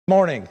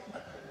Morning.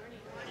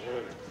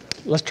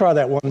 Let's try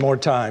that one more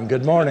time.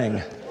 Good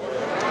morning.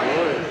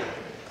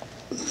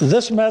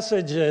 This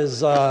message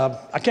is,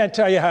 I can't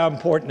tell you how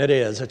important it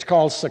is. It's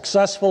called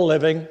Successful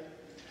Living.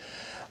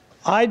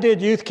 I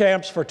did youth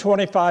camps for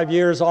 25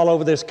 years all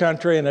over this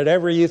country, and at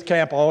every youth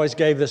camp I always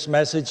gave this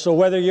message. So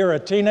whether you're a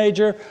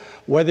teenager,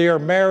 whether you're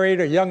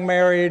married, a young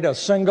married, a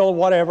single,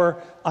 whatever,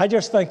 I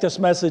just think this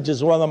message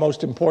is one of the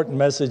most important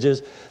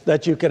messages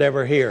that you could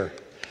ever hear.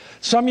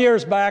 Some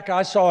years back,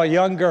 I saw a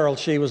young girl.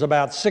 She was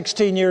about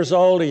 16 years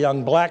old, a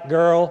young black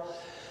girl,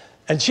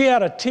 and she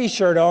had a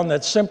t-shirt on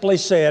that simply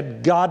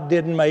said, "God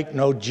didn't make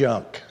no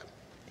junk."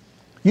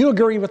 You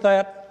agree with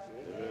that?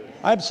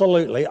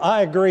 Absolutely,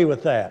 I agree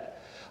with that.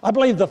 I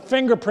believe the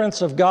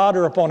fingerprints of God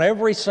are upon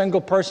every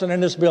single person in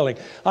this building.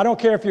 I don't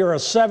care if you're a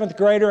 7th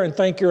grader and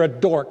think you're a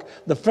dork.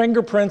 The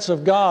fingerprints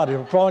of God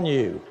are upon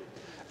you.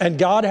 And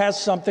God has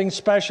something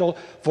special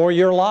for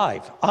your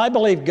life. I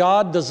believe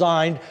God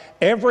designed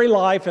every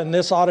life in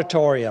this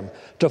auditorium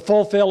to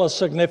fulfill a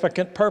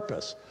significant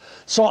purpose.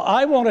 So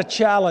I want to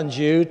challenge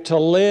you to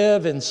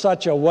live in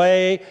such a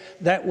way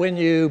that when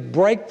you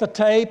break the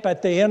tape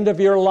at the end of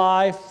your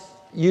life,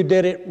 you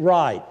did it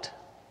right.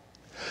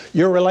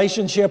 Your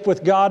relationship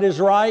with God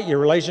is right. Your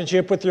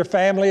relationship with your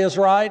family is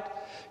right.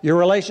 Your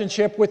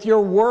relationship with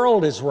your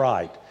world is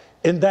right.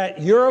 In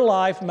that your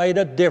life made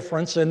a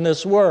difference in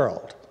this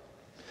world.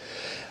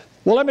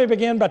 Well, let me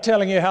begin by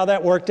telling you how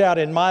that worked out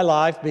in my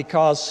life,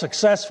 because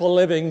successful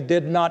living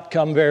did not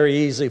come very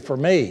easy for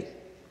me.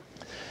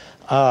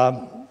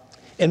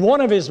 In one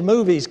of his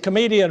movies,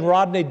 comedian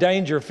Rodney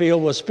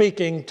Dangerfield was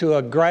speaking to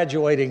a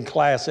graduating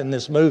class in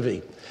this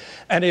movie.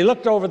 And he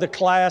looked over the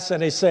class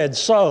and he said,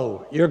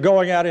 "So, you're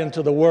going out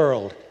into the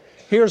world.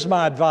 Here's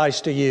my advice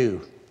to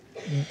you.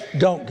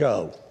 Don't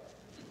go.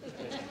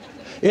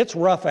 It's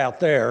rough out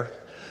there.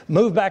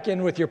 Move back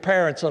in with your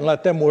parents and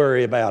let them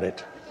worry about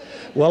it."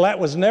 Well, that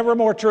was never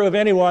more true of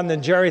anyone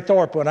than Jerry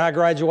Thorpe when I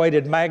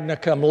graduated magna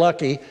cum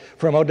laude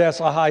from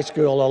Odessa High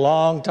School a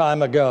long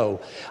time ago.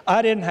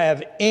 I didn't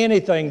have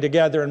anything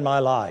together in my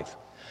life.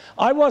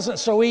 I wasn't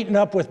so eaten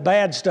up with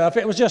bad stuff.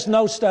 It was just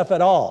no stuff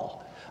at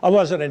all. I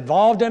wasn't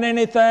involved in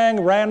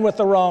anything, ran with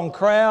the wrong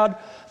crowd.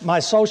 My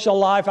social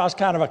life, I was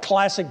kind of a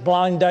classic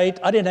blind date.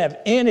 I didn't have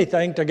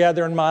anything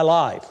together in my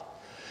life.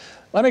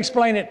 Let me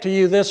explain it to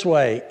you this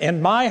way.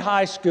 In my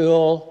high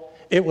school,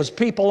 it was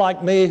people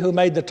like me who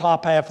made the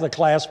top half of the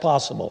class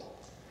possible.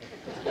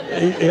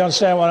 You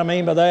understand what I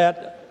mean by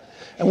that?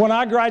 And when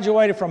I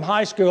graduated from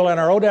high school in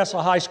our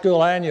Odessa High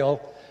School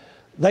annual,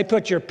 they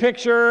put your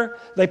picture,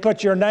 they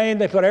put your name,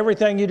 they put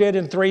everything you did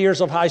in 3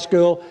 years of high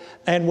school,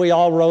 and we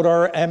all wrote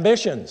our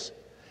ambitions.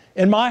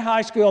 In my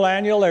high school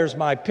annual, there's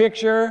my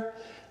picture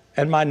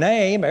and my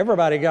name.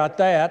 Everybody got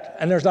that.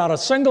 And there's not a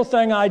single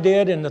thing I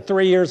did in the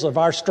 3 years of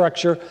our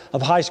structure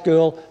of high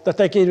school that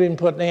they could even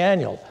put in the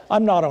annual.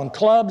 I'm not on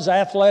clubs,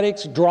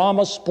 athletics,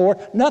 drama,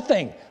 sport,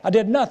 nothing. I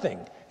did nothing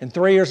in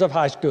 3 years of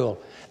high school.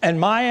 And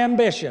my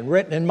ambition,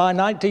 written in my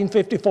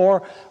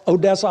 1954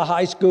 Odessa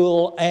High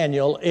School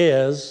annual,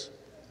 is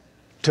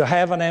to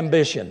have an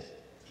ambition.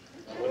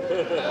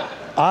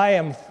 I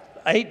am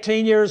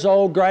 18 years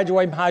old,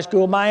 graduating from high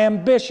school. My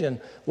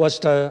ambition was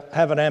to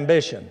have an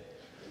ambition.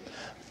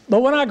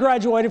 But when I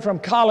graduated from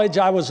college,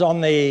 I was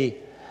the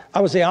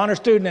honor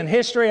student in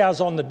history. I was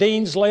on the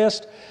dean's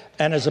list.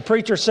 And as the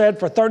preacher said,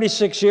 for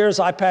 36 years,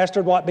 I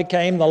pastored what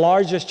became the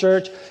largest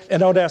church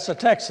in Odessa,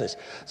 Texas.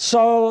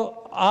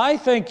 So I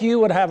think you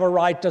would have a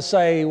right to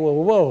say, well,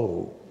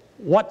 whoa,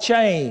 what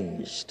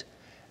changed?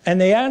 And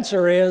the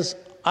answer is,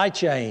 I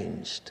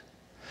changed.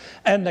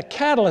 And the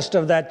catalyst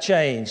of that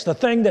change, the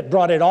thing that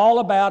brought it all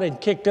about and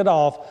kicked it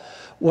off,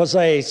 was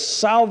a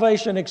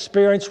salvation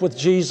experience with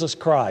Jesus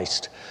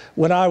Christ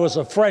when I was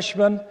a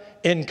freshman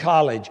in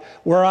college,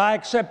 where I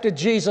accepted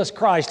Jesus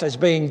Christ as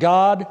being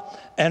God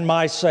and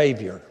my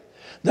Savior.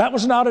 That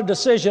was not a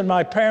decision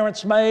my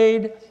parents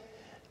made.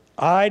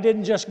 I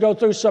didn't just go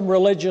through some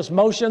religious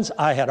motions.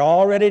 I had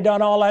already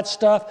done all that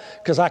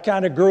stuff because I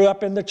kind of grew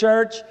up in the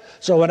church.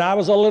 So when I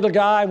was a little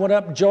guy, I went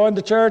up and joined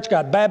the church,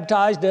 got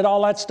baptized, did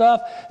all that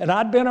stuff, and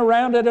I'd been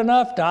around it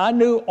enough to I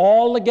knew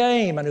all the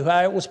game. I knew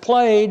how it was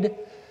played.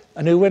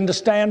 I knew when to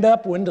stand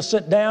up, when to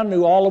sit down,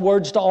 knew all the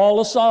words to all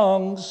the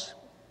songs.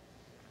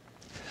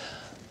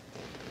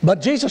 But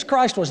Jesus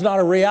Christ was not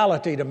a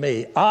reality to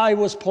me. I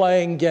was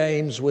playing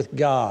games with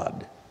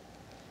God.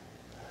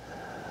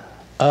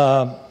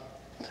 I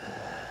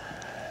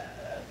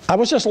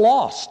was just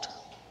lost.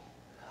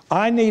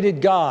 I needed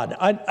God.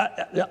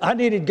 I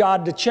needed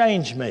God to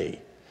change me.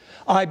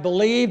 I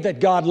believed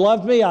that God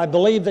loved me. I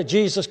believed that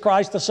Jesus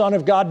Christ, the Son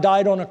of God,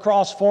 died on a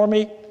cross for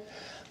me.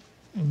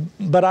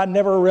 But I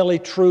never really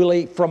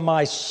truly, from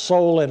my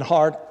soul and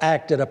heart,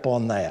 acted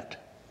upon that.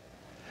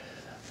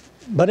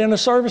 But in a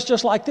service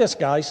just like this,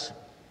 guys,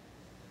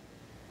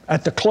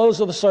 at the close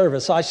of the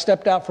service, I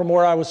stepped out from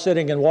where I was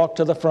sitting and walked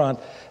to the front.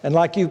 And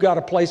like you've got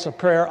a place of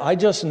prayer, I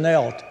just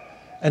knelt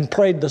and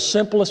prayed the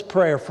simplest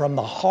prayer from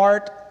the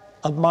heart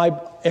of my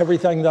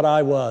everything that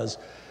I was.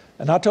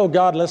 And I told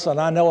God, listen,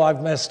 I know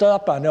I've messed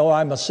up. I know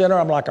I'm a sinner.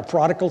 I'm like a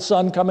prodigal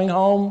son coming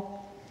home.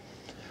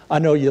 I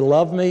know you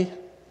love me.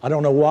 I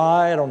don't know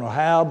why. I don't know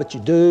how, but you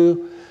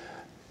do.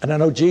 And I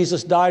know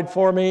Jesus died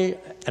for me.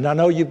 And I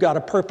know you've got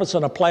a purpose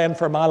and a plan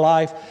for my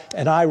life.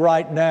 And I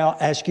right now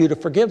ask you to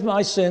forgive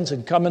my sins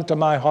and come into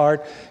my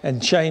heart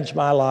and change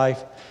my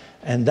life.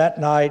 And that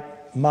night,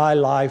 my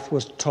life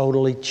was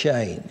totally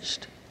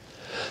changed.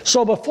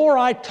 So before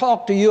I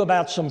talk to you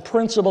about some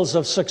principles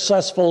of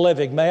successful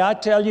living, may I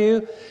tell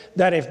you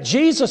that if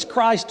Jesus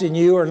Christ and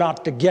you are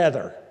not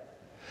together,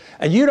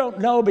 and you don't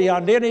know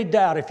beyond any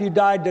doubt if you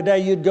died today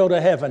you'd go to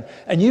heaven,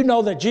 and you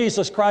know that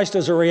Jesus Christ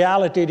is a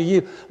reality to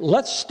you,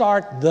 let's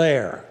start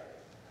there.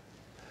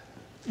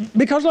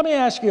 Because let me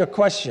ask you a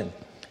question.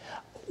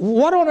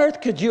 What on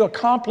earth could you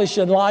accomplish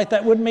in life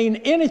that would mean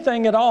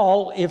anything at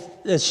all if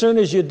as soon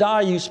as you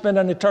die you spend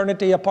an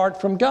eternity apart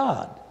from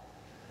God?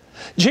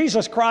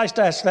 Jesus Christ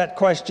asked that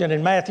question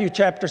in Matthew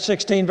chapter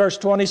 16, verse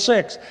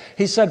 26.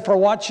 He said, for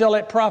what shall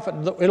it profit?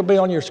 It'll be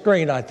on your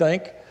screen, I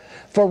think.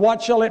 For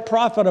what shall it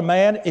profit a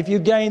man if you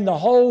gain the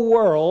whole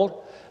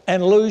world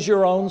and lose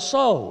your own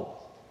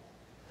soul?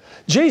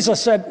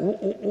 Jesus said,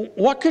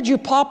 what could you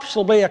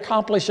possibly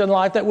accomplish in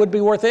life that would be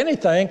worth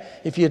anything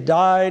if you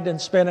died and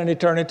spent an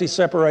eternity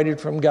separated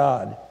from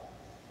God?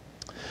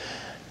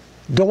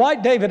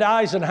 Dwight David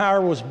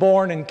Eisenhower was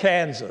born in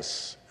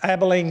Kansas,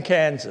 Abilene,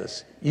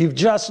 Kansas. You've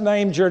just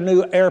named your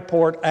new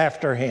airport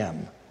after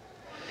him.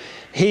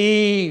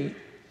 He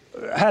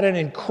had an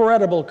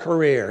incredible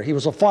career. He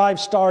was a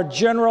 5-star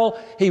general.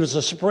 He was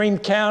a supreme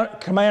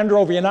commander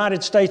over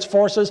United States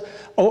forces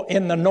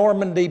in the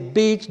Normandy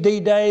Beach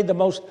D-Day, the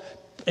most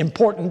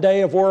important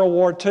day of World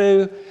War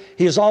II.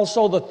 He is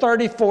also the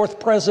 34th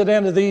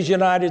president of these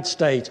United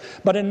States.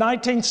 But in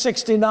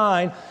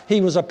 1969, he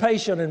was a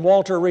patient in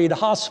Walter Reed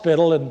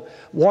Hospital in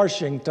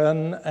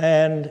Washington,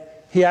 and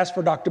he asked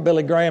for Dr.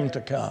 Billy Graham to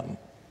come.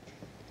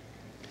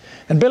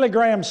 And Billy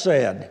Graham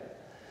said,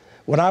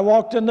 when I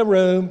walked in the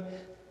room,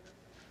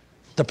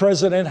 the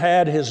president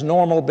had his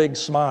normal big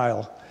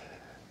smile,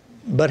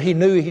 but he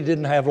knew he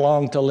didn't have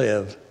long to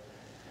live.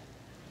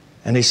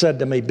 And he said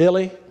to me,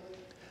 Billy,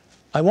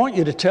 I want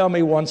you to tell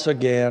me once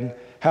again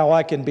how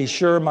I can be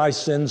sure my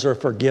sins are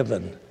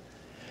forgiven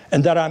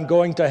and that I'm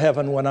going to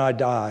heaven when I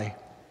die,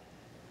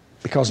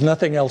 because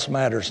nothing else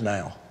matters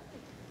now.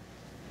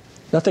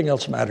 Nothing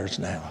else matters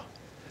now.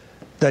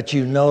 That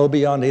you know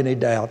beyond any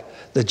doubt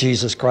that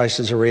Jesus Christ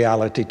is a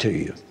reality to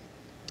you.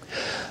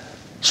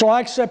 So I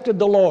accepted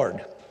the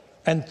Lord.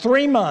 And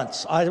 3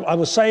 months, I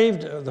was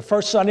saved the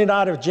first Sunday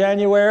night of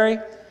January.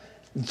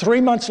 And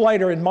 3 months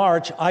later in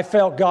March, I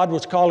felt God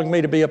was calling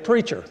me to be a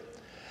preacher.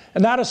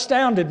 And that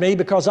astounded me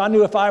because I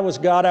knew if I was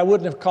God, I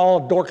wouldn't have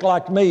called a dork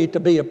like me to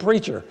be a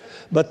preacher.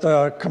 But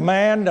the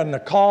command and the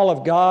call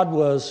of God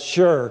was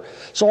sure.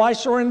 So I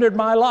surrendered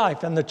my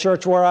life in the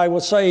church where I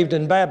was saved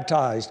and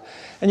baptized.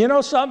 And you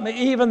know something?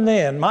 Even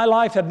then, my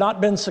life had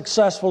not been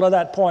successful to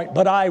that point,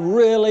 but I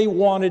really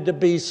wanted to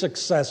be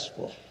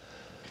successful.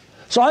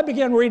 So I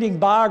began reading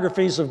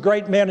biographies of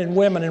great men and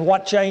women and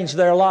what changed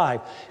their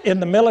life in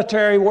the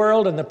military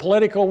world, in the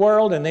political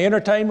world, in the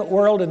entertainment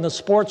world, in the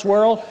sports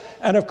world,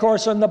 and of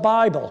course in the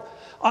Bible.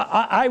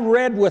 I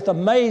read with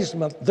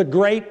amazement the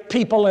great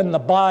people in the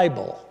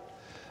Bible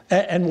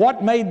and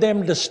what made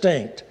them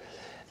distinct.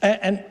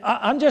 And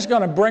I'm just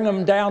going to bring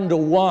them down to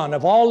one.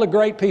 Of all the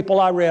great people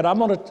I read, I'm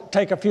going to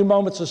take a few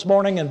moments this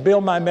morning and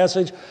build my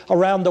message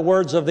around the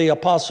words of the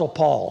Apostle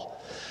Paul.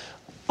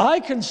 I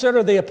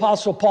consider the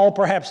Apostle Paul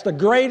perhaps the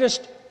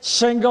greatest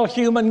single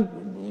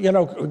human,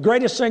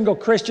 greatest single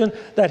Christian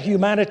that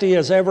humanity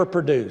has ever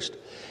produced.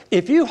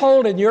 If you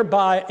hold in your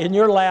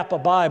lap a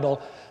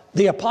Bible,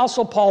 the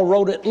Apostle Paul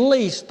wrote at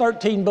least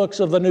 13 books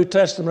of the New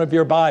Testament of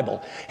your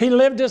Bible. He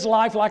lived his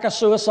life like a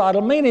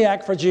suicidal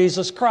maniac for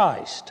Jesus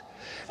Christ.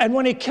 And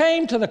when he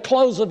came to the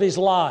close of his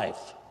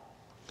life,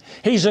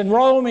 he's in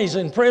Rome, he's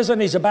in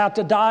prison, he's about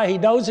to die, he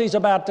knows he's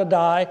about to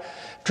die.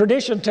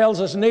 Tradition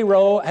tells us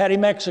Nero had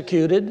him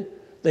executed,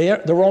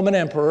 the Roman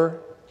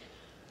emperor.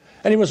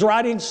 And he was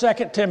writing 2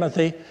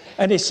 Timothy,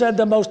 and he said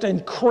the most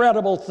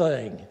incredible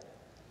thing.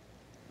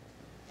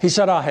 He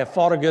said, I have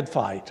fought a good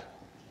fight.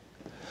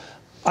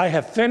 I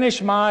have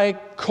finished my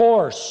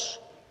course.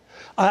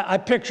 I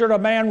pictured a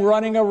man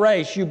running a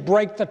race. You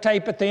break the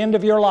tape at the end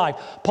of your life.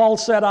 Paul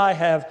said, I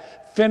have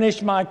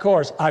finished my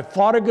course. I've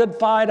fought a good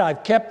fight.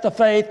 I've kept the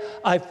faith.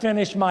 I've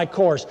finished my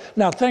course.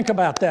 Now think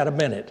about that a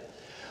minute.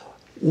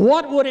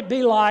 What would it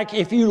be like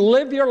if you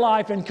live your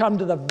life and come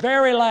to the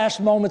very last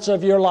moments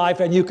of your life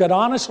and you could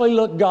honestly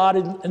look God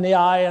in the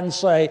eye and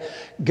say,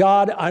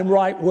 God, I'm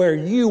right where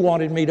you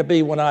wanted me to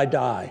be when I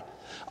die.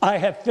 I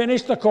have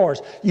finished the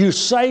course. You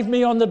saved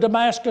me on the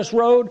Damascus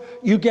road.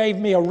 You gave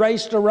me a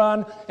race to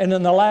run. And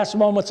in the last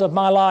moments of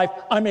my life,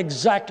 I'm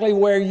exactly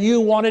where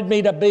you wanted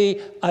me to be.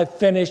 I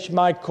finished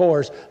my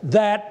course.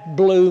 That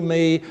blew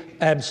me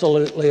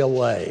absolutely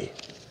away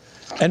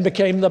and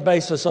became the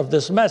basis of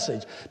this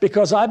message.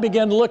 Because I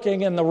began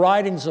looking in the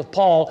writings of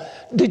Paul.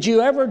 Did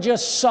you ever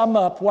just sum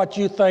up what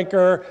you think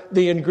are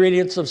the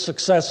ingredients of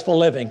successful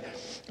living?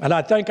 And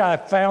I think I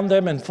found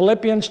them in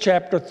Philippians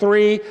chapter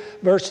 3,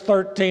 verse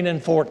 13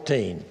 and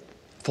 14.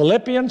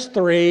 Philippians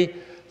 3,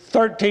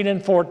 13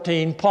 and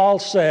 14, Paul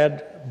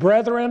said,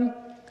 "Brethren,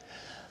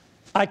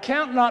 I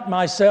count not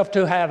myself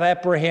to have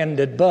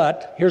apprehended,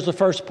 but," here's the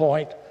first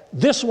point,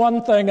 "this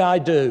one thing I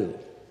do."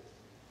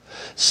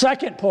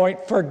 Second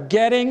point,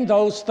 "forgetting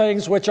those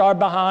things which are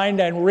behind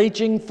and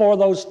reaching for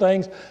those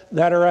things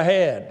that are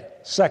ahead."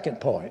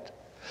 Second point.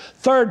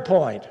 Third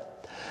point,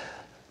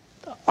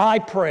 I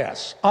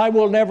press. I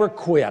will never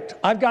quit.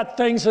 I've got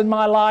things in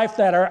my life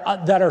that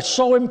are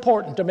so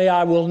important to me,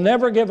 I will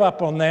never give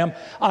up on them.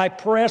 I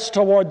press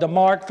toward the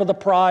mark for the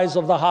prize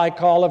of the high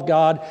call of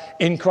God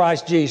in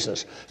Christ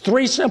Jesus.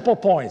 Three simple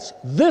points.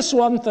 This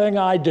one thing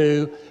I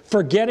do,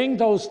 forgetting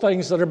those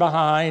things that are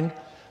behind,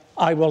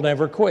 I will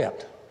never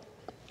quit.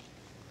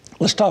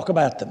 Let's talk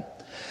about them.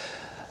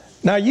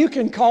 Now, you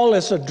can call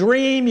this a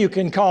dream, you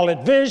can call it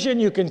vision,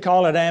 you can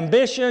call it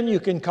ambition, you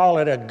can call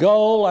it a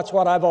goal. That's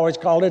what I've always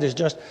called it, is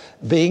just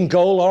being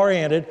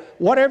goal-oriented.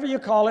 Whatever you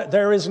call it,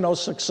 there is no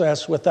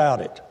success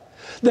without it.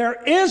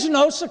 There is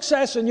no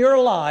success in your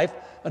life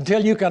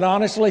until you can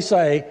honestly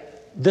say,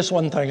 this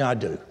one thing I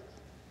do.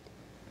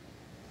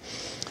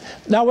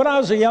 Now, when I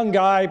was a young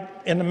guy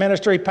in the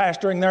ministry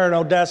pastoring there in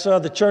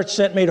Odessa, the church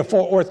sent me to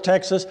Fort Worth,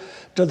 Texas,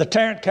 to the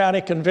Tarrant County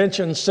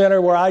Convention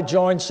Center, where I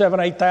joined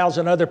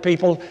 8,000 other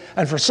people,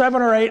 and for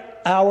 7 or 8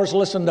 hours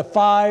listened to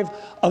 5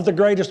 of the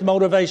greatest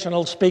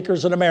motivational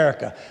speakers in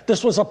America.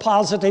 This was a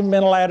positive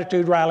mental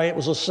attitude rally. It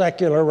was a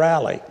secular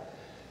rally.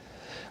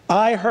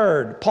 I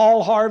heard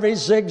Paul Harvey,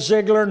 Zig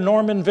Ziglar,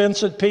 Norman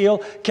Vincent Peale,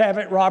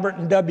 Cavett Robert,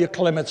 and W.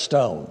 Clement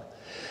Stone.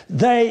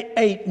 They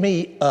ate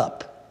me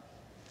up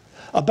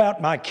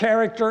about my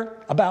character,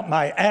 about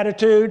my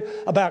attitude,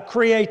 about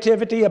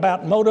creativity,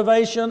 about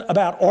motivation,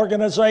 about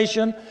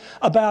organization,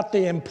 about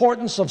the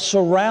importance of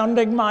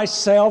surrounding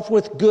myself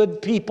with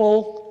good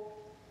people.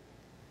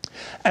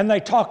 And they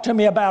talked to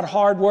me about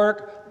hard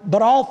work,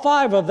 but all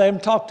 5 of them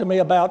talked to me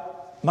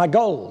about my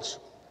goals.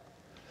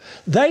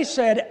 They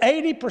said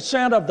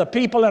 80% of the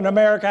people in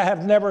America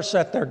have never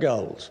set their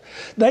goals.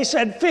 They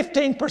said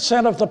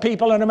 15% of the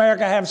people in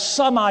America have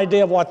some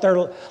idea of what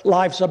their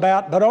life's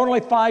about, but only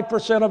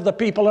 5% of the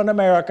people in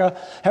America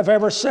have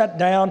ever sat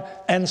down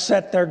and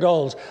set their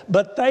goals.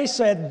 But they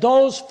said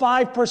those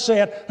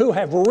 5% who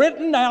have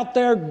written out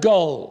their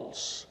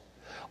goals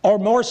are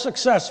more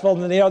successful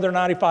than the other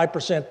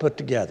 95% put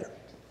together.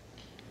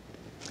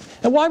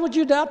 And why would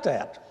you doubt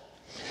that?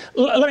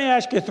 Let me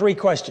ask you 3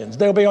 questions.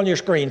 They'll be on your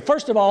screen.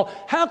 First of all,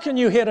 how can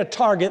you hit a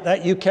target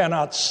that you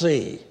cannot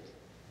see?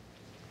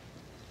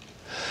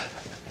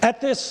 At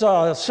this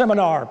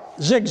seminar,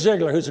 Zig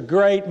Ziglar, who's a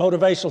great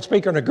motivational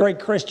speaker and a great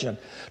Christian,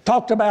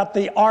 talked about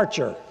the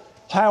archer,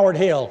 Howard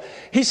Hill.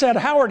 He said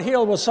Howard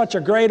Hill was such a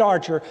great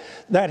archer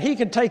that he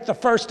could take the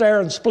first arrow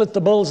and split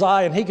the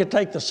bullseye, and he could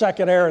take the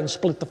second arrow and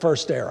split the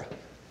first arrow.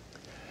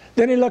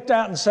 Then he looked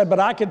out and said, "But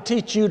I could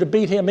teach you to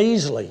beat him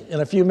easily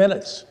in a few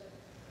minutes."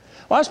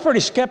 Well, I was pretty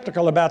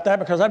skeptical about that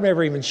because I've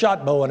never even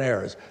shot bow and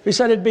arrows. He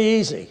said it'd be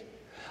easy.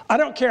 I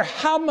don't care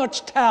how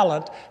much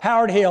talent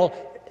Howard Hill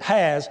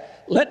has,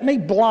 let me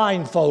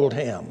blindfold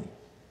him.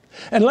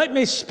 And let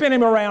me spin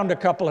him around a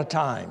couple of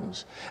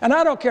times. And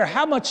I don't care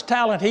how much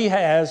talent he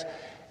has,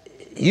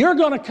 you're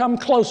going to come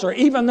closer,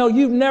 even though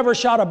you've never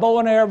shot a bow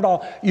and arrow at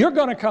all, you're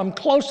going to come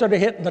closer to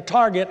hitting the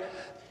target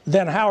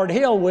than Howard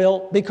Hill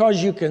will,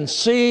 because you can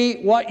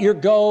see what your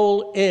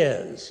goal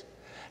is.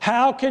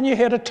 How can you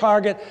hit a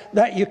target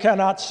that you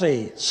cannot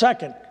see?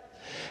 Second,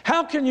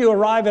 how can you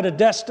arrive at a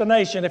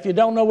destination if you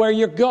don't know where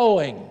you're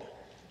going?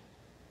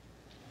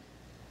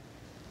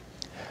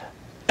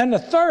 And the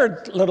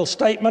third little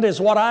statement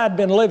is what I had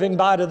been living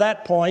by to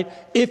that point.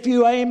 If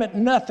you aim at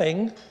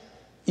nothing,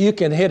 you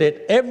can hit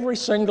it every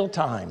single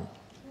time.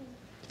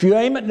 If you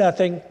aim at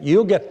nothing,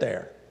 you'll get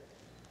there.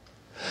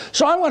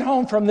 So I went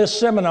home from this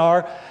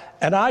seminar,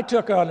 and I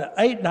took an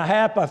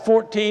 8.5 by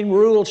 14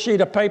 ruled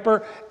sheet of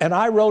paper, and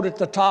I wrote at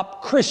the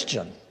top,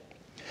 Christian.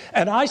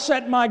 And I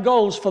set my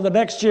goals for the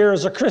next year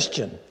as a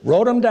Christian.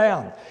 Wrote them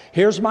down.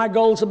 Here's my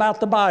goals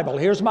about the Bible.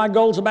 Here's my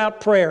goals about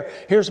prayer.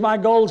 Here's my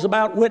goals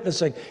about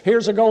witnessing.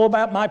 Here's a goal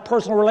about my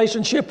personal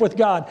relationship with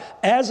God.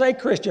 As a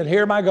Christian,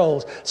 here are my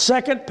goals.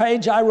 Second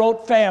page, I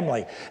wrote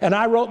family. And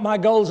I wrote my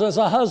goals as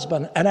a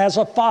husband and as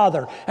a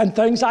father, and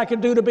things I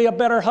can do to be a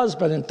better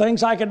husband, and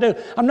things I can do.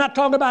 I'm not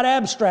talking about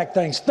abstract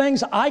things.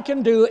 Things I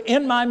can do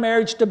in my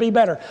marriage to be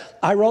better.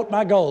 I wrote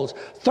my goals.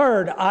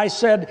 Third, I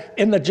said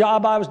in the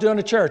job I was doing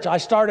at church, I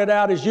started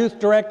out as youth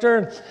director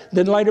and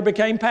then later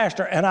became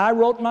pastor, and I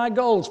wrote my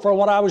goals for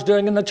what I was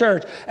doing in the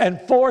church. And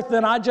fourth,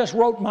 then I just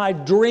wrote my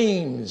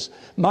dreams,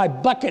 my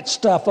bucket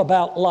stuff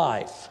about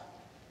life.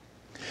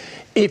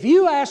 If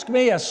you ask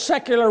me a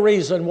secular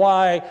reason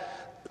why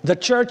the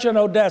church in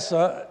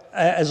Odessa,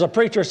 as a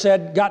preacher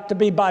said, got to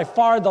be by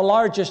far the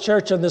largest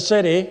church in the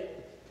city,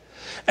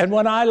 and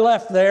when I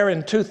left there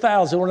in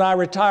 2000, when I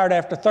retired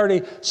after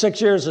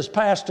 36 years as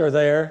pastor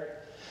there,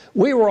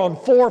 we were on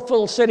 4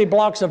 full city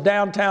blocks of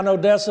downtown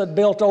Odessa,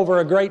 built over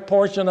a great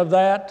portion of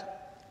that.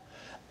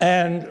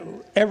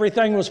 and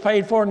everything was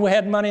paid for and we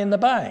had money in the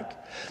bank.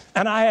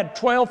 And I had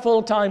 12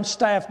 full-time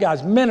staff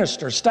guys,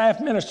 ministers, staff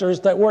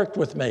ministers that worked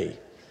with me.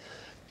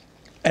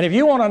 And if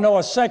you want to know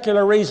a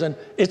secular reason,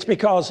 it's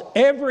because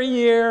every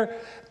year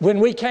when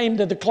we came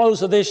to the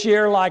close of this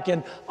year, like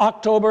in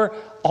October,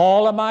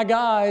 all of my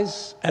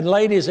guys and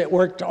ladies that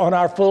worked on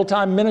our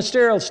full-time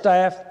ministerial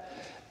staff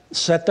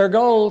set their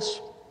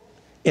goals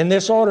in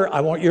this order.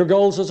 I want your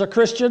goals as a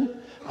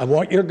Christian. I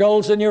want your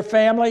goals in your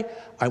family.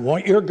 I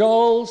want your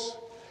goals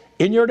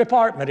in your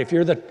department.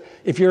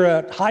 If you're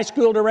a high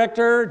school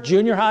director,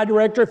 junior high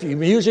director, if you're a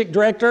music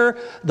director,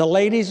 the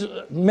ladies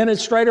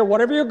administrator,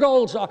 whatever your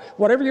goals are,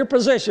 whatever your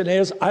position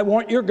is, I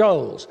want your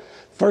goals.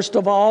 First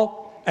of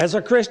all, as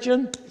a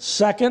Christian.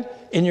 Second,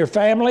 in your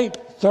family.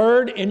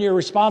 Third, in your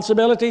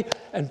responsibility.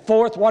 And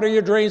fourth, what are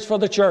your dreams for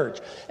the church?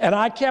 And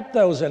I kept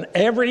those. And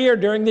every year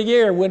during the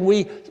year when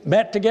we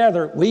met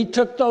together, we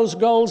took those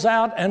goals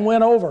out and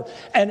went over.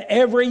 And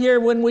every year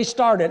when we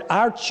started,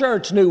 our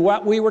church knew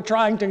what we were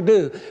trying to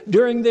do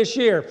during this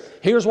year.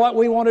 Here's what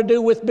we want to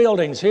do with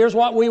buildings. Here's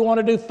what we want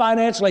to do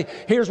financially.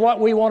 Here's what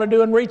we want to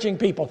do in reaching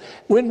people.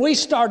 When we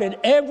started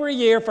every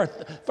year,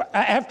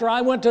 after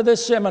I went to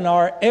this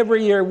seminar,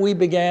 every year we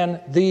began,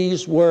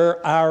 these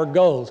were our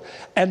goals.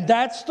 And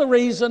that's the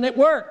reason it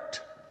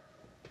worked.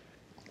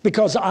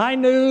 Because I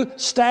knew,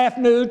 staff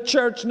knew,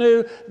 church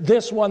knew,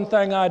 this one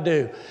thing I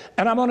do.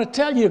 And I'm going to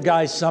tell you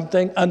guys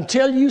something.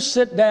 Until you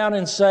sit down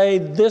and say,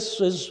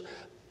 this is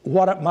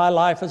what my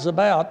life is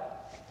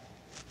about,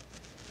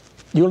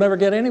 you'll never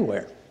get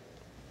anywhere.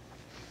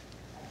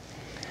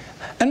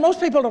 And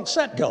most people don't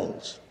set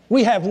goals.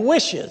 We have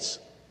wishes.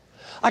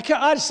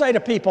 I say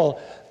to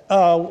people,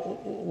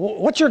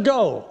 what's your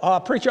goal?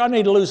 Preacher, I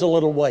need to lose a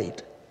little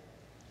weight.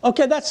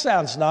 Okay, that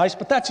sounds nice,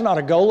 but that's not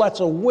a goal,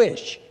 that's a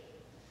wish.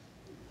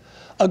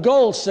 A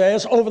goal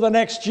says, over the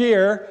next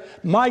year,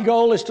 my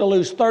goal is to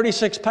lose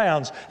 36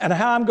 pounds. And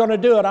how I'm going to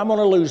do it, I'm going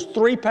to lose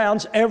 3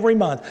 pounds every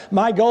month.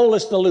 My goal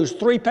is to lose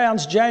 3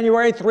 pounds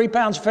January, 3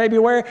 pounds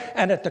February,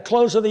 and at the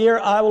close of the year,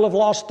 I will have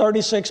lost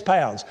 36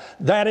 pounds.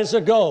 That is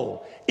a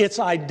goal. It's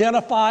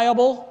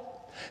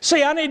identifiable.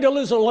 See, I need to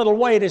lose a little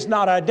weight is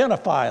not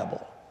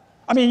identifiable.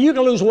 I mean, you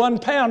can lose 1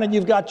 pound and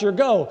you've got your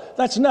goal.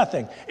 That's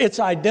nothing.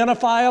 It's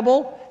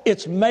identifiable.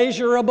 It's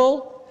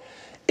measurable.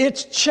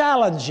 It's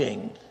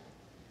challenging.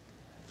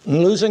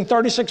 Losing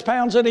 36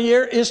 pounds in a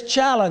year is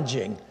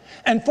challenging.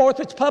 And fourth,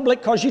 it's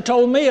public because you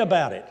told me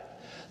about it.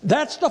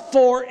 That's the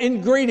 4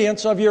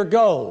 ingredients of your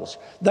goals.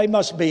 They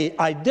must be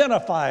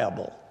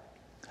identifiable.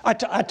 I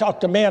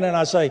talk to men and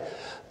I say,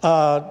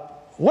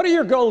 what are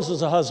your goals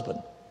as a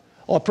husband?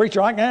 Well,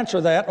 preacher, I can answer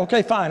that.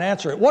 Okay, fine,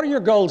 answer it. What are your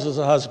goals as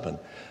a husband?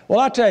 Well,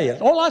 I tell you.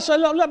 Well, I say,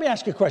 let me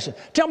ask you a question.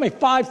 Tell me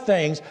 5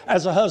 things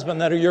as a husband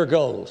that are your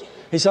goals.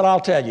 He said, I'll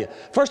tell you.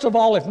 First of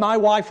all, if my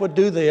wife would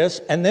do this,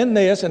 and then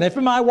this, and if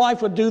my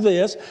wife would do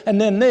this, and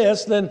then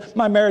this, then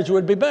my marriage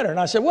would be better. And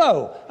I said,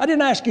 whoa, I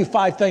didn't ask you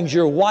 5 things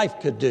your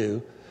wife could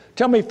do.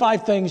 Tell me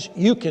 5 things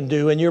you can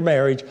do in your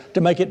marriage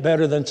to make it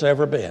better than it's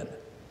ever been.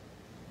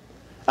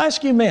 I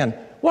ask you men,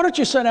 why don't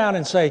you sit down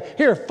and say,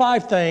 here are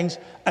 5 things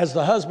as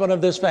the husband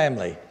of this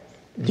family.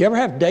 Do you ever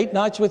have date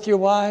nights with your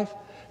wife?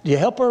 Do you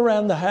help her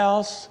around the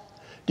house?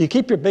 Do you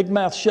keep your big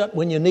mouth shut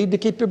when you need to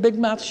keep your big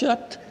mouth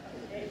shut?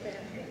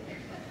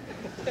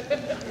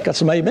 Got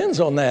some amens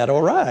on that,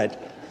 all right.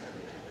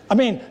 I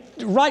mean,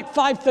 write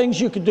 5 things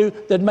you could do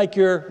that make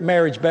your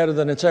marriage better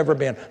than it's ever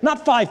been.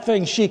 Not 5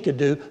 things she could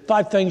do,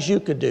 5 things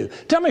you could do.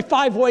 Tell me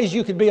 5 ways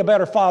you could be a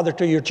better father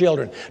to your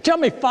children. Tell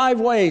me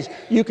 5 ways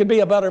you could be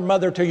a better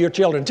mother to your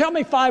children. Tell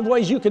me 5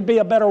 ways you could be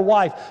a better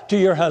wife to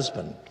your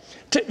husband.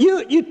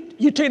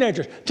 You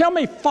teenagers, tell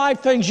me 5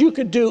 things you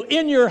could do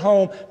in your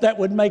home that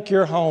would make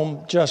your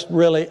home just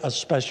really a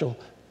special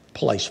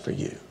place for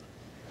you.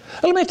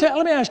 Let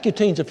me ask you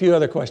teens a few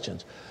other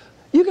questions.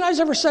 You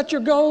guys ever set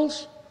your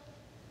goals?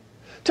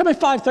 Tell me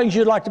 5 things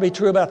you'd like to be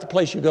true about the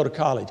place you go to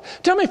college.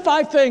 Tell me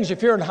 5 things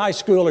if you're in high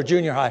school or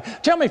junior high.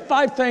 Tell me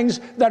 5 things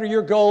that are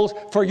your goals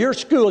for your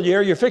school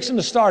year. You're fixing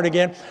to start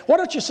again. Why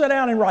don't you sit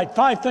down and write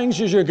 5 things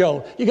as your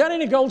goal? You got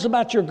any goals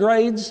about your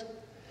grades?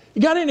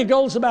 You got any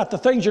goals about the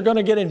things you're going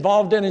to get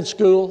involved in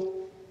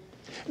school?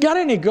 Got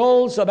any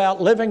goals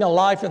about living a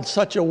life in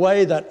such a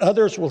way that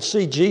others will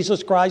see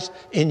Jesus Christ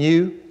in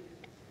you?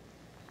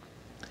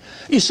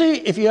 You see,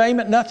 if you aim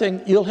at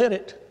nothing, you'll hit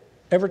it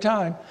every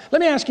time. Let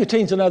me ask you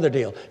teens another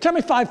deal. Tell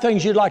me 5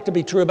 things you'd like to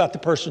be true about the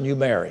person you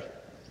marry.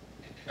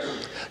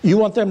 You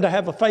want them to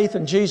have a faith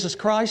in Jesus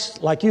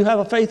Christ like you have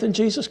a faith in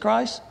Jesus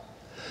Christ?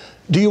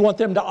 Do you want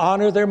them to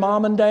honor their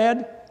mom and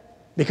dad?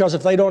 Because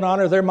if they don't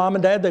honor their mom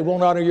and dad, they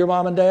won't honor your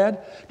mom and dad.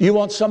 Do you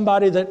want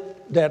somebody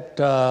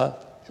that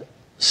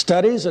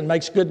studies and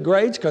makes good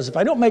grades? Because if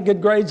they don't make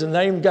good grades and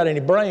they haven't got any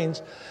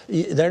brains,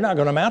 they're not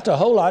going to amount to a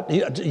whole lot.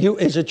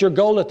 Is it your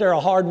goal that they're a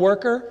hard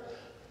worker?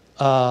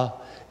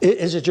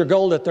 Is it your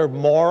goal that they're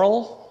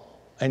moral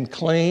and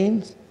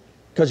clean?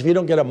 Because if you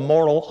don't get a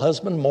moral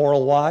husband,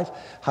 moral wife,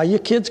 how are your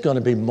kids going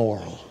to be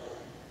moral?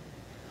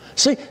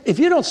 See, if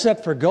you don't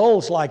set for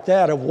goals like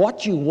that of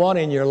what you want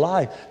in your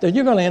life, then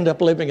you're going to end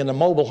up living in the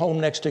mobile home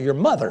next to your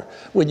mother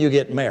when you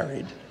get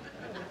married.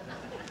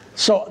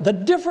 So the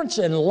difference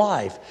in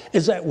life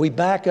is that we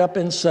back up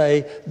and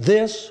say,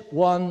 this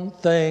one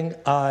thing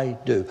I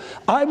do.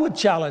 I would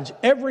challenge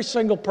every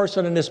single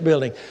person in this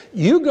building.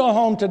 You go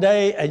home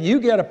today and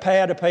you get a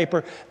pad of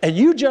paper and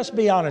you just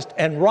be honest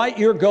and write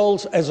your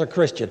goals as a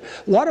Christian.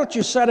 Why don't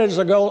you set it as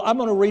a goal? I'm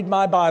going to read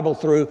my Bible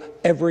through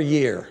every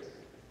year.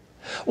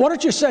 Why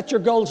don't you set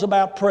your goals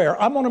about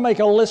prayer? I'm going to make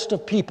a list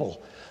of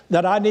people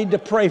that I need to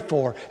pray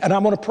for, and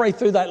I'm going to pray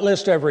through that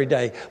list every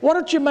day. Why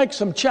don't you make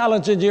some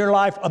challenges in your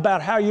life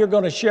about how you're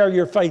going to share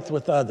your faith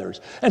with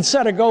others, and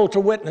set a goal to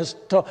witness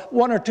to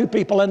one or two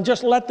people and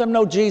just let them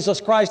know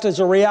Jesus Christ is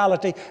a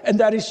reality and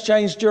that He's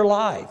changed your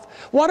life.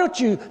 Why don't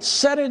you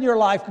set in your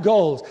life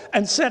goals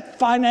and set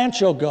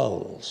financial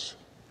goals?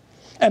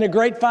 And a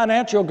great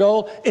financial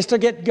goal is to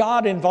get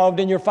God involved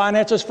in your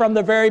finances from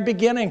the very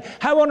beginning.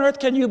 How on earth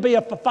can you be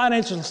a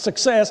financial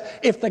success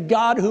if the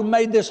God who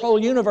made this whole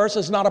universe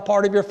is not a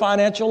part of your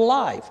financial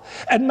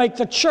life? And make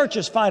the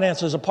church's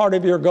finances a part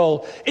of your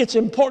goal. It's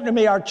important to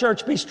me our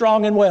church be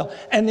strong and well.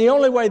 And the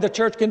only way the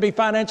church can be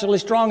financially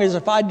strong is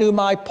if I do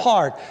my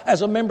part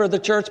as a member of the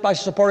church by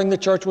supporting the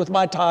church with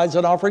my tithes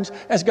and offerings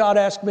as God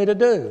asked me to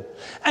do.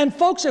 And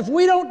folks, if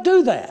we don't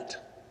do that,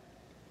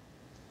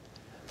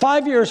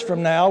 5 years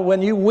from now,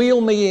 when you wheel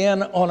me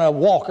in on a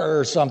walker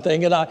or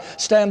something and I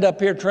stand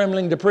up here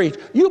trembling to preach,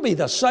 you'll be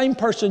the same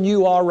person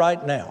you are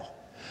right now.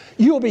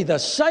 You'll be the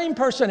same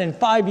person in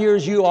 5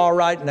 years you are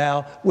right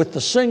now, with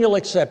the single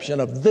exception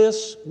of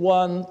this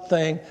one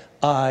thing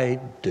I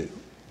do.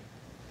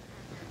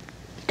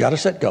 Got to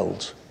set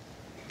goals.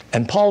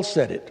 And Paul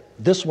said it,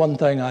 this one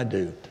thing I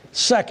do.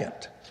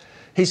 Second,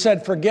 he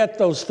said, forget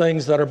those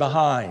things that are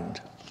behind.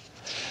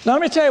 Now,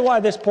 let me tell you why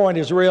this point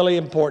is really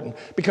important.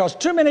 Because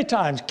too many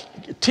times,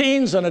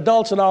 teens and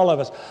adults and all of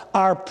us,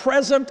 our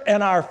present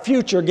and our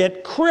future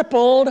get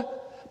crippled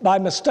by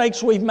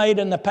mistakes we've made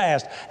in the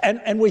past.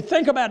 And we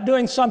think about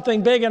doing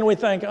something big and we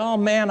think, oh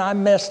man, I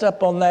messed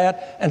up on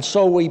that. And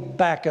so we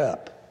back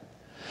up.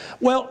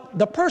 Well,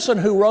 the person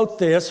who wrote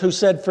this, who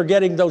said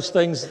forgetting those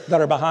things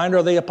that are behind,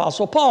 are the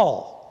Apostle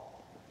Paul,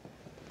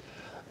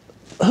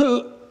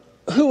 who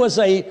was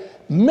a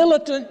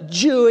militant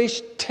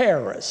Jewish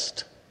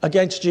terrorist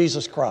against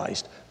Jesus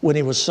Christ when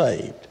he was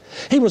saved.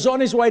 He was on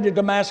his way to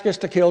Damascus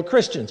to kill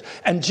Christians,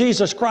 and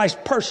Jesus Christ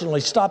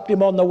personally stopped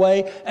him on the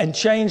way and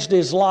changed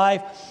his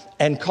life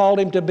and called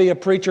him to be a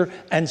preacher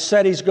and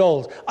set his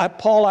goals.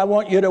 Paul, I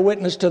want you to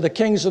witness to the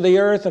kings of the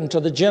earth and to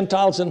the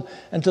Gentiles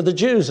and to the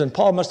Jews. And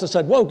Paul must have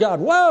said, whoa, God,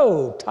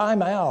 whoa,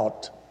 time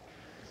out.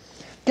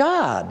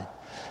 God,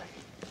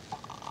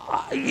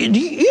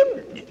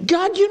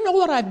 you know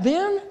what I've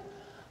been?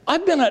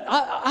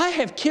 I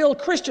have killed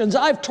Christians.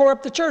 I've tore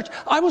up the church.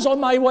 I was on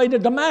my way to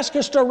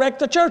Damascus to wreck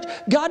the church.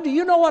 God, do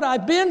you know what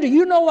I've been? Do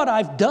you know what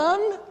I've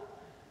done?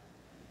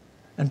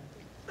 And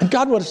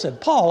God would have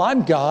said, Paul,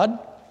 I'm God.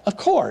 Of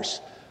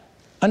course.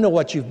 I know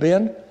what you've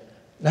been.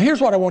 Now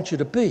here's what I want you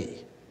to be.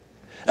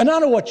 And I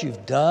know what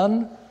you've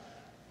done.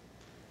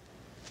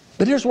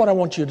 But here's what I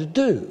want you to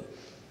do.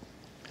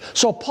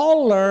 So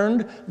Paul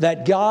learned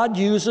that God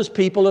uses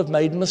people who have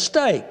made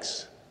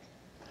mistakes.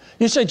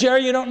 You say,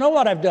 Jerry, you don't know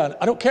what I've done.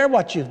 I don't care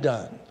what you've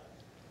done.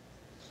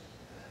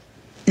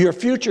 Your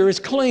future is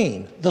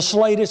clean. The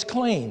slate is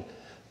clean.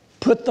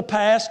 Put the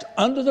past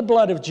under the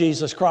blood of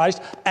Jesus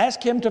Christ.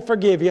 Ask Him to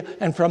forgive you.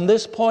 And from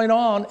this point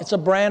on, it's a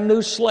brand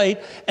new slate.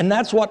 And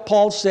that's what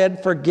Paul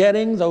said,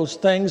 forgetting those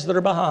things that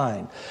are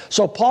behind.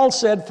 So Paul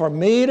said, for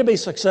me to be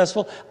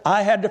successful,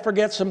 I had to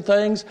forget some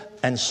things.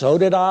 And so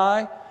did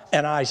I.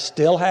 And I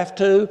still have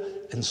to.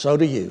 And so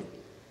do you.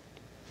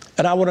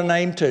 And I want to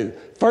name two.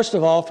 First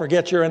of all,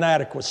 forget your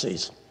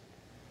inadequacies.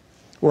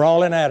 We're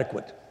all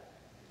inadequate.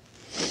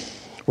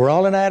 We're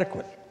all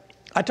inadequate.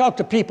 I talk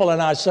to people and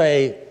I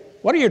say,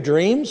 what are your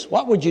dreams?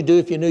 What would you do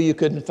if you knew you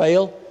couldn't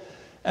fail?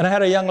 And I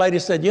had a young lady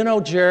said, you know,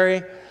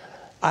 Jerry,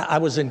 I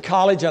was in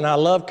college and I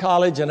loved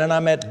college, and then I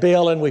met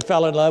Bill and we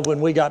fell in love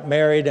when we got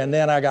married, and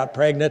then I got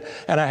pregnant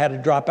and I had to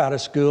drop out of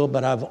school,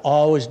 but I've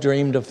always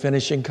dreamed of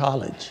finishing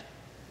college.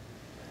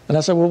 And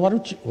I said, well, why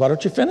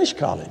don't you finish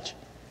college?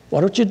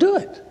 Why don't you do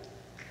it?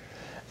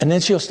 And then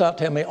she'll stop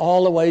telling me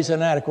all the ways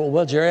inadequate.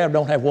 Well, Jerry, I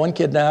don't have one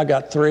kid now. I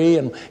got three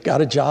and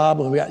got a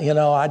job. And we got,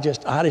 I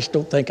just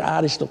don't think,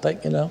 What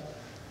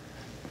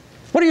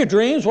are your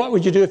dreams? What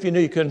would you do if you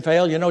knew you couldn't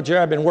fail? You know, Jerry,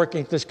 I've been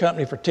working at this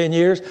company for 10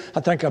 years. I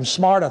think I'm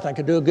smart. I think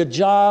I do a good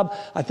job.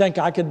 I think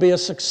I could be a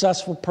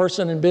successful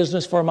person in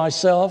business for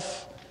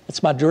myself.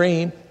 That's my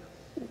dream.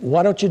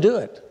 Why don't you do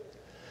it?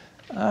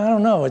 I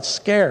don't know. It's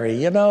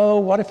scary.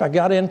 What if I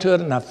got into it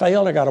and I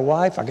failed? I got a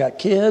wife. I got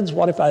kids.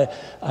 What if I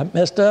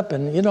messed up?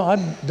 And,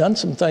 I've done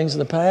some things in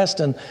the past,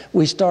 and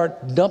we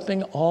start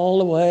dumping all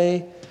the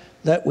way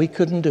that we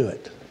couldn't do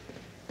it.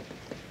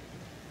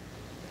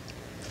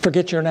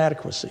 Forget your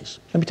inadequacies.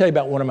 Let me tell you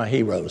about one of my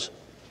heroes.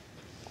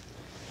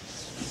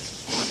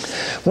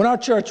 When our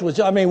church was,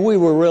 we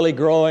were really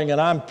growing,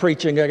 and I'm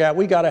preaching,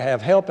 we got to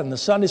have help in the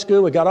Sunday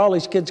school. We got all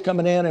these kids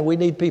coming in, and we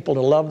need people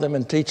to love them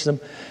and teach them.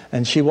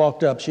 And she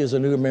walked up. She was a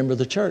new member of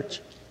the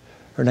church.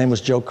 Her name was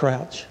Jo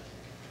Crouch.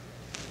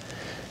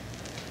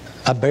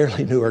 I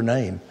barely knew her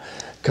name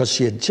because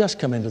she had just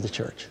come into the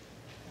church.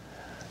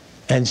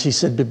 And she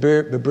said,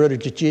 Brother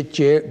Jerry,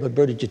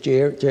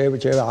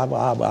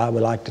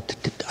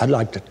 I'd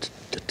like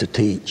to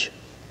teach.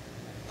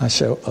 I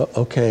said,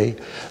 okay,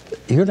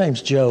 your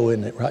name's Joe,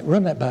 isn't it? Right?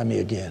 Run that by me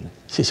again.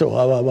 She said,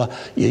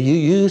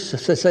 you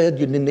said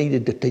you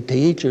needed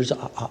teachers.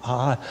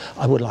 I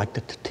would like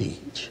to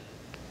teach.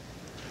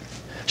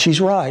 She's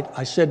right.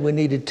 I said we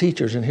needed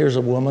teachers, and here's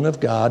a woman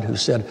of God who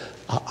said,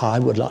 I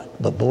would like,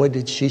 but boy,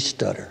 did she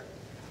stutter.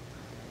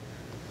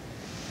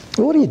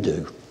 What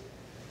do?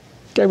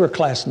 Gave her a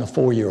class in the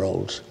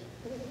 4-year-olds.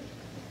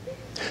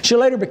 She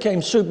later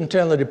became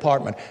superintendent of the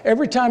department.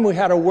 Every time we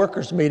had a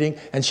workers' meeting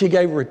and she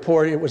gave a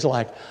report, it was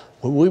like,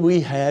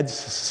 we had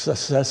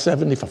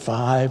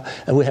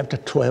 75 and we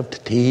have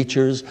 12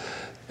 teachers.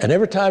 And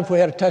every time we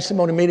had a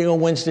testimony meeting on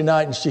Wednesday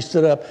night and she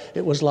stood up,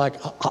 it was like,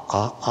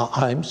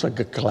 I'm so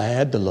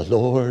glad the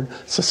Lord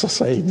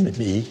saved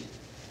me.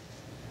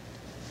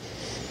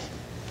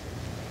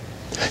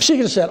 She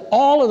could have spent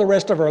all of the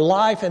rest of her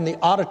life in the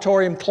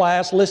auditorium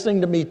class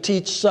listening to me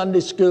teach Sunday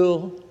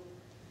school.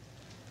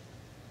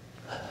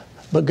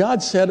 But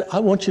God said, I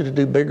want you to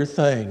do bigger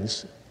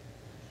things.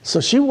 So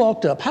she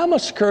walked up. How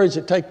much courage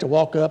did it take to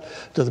walk up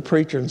to the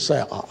preacher and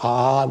say,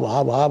 I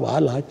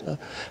like that?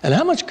 And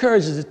how much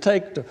courage does it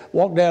take to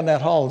walk down that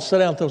hall and sit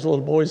down with those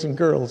little boys and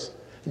girls?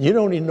 And you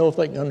don't even know if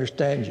they can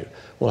understand you.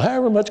 Well,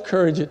 however much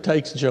courage it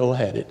takes, Jo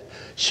had it.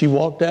 She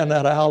walked down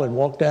that aisle and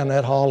walked down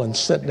that hall and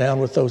sat down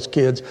with those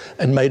kids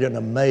and made an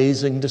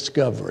amazing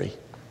discovery.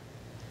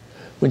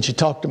 When she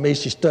talked to me,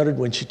 she stuttered.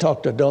 When she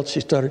talked to adults,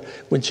 she stuttered.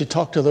 When she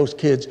talked to those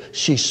kids,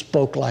 she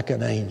spoke like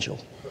an angel.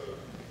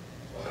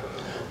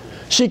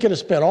 She could have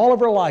spent all of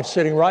her life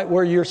sitting right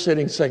where you're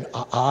sitting saying,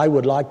 I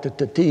would like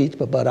to teach,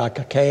 but I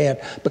can't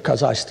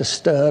because I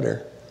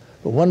stutter.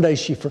 But one day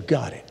she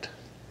forgot it.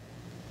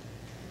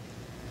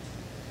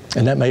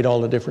 And that made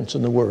all the difference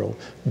in the world.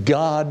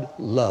 God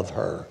love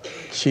her.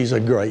 She's a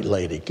great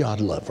lady.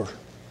 God love her.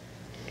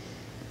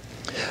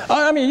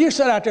 You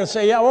sit out there and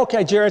say, yeah,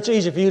 okay, Jerry, it's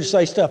easy for you to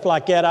say stuff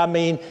like that.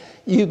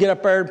 You get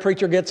up there and the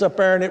preacher gets up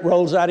there and it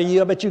rolls out of you.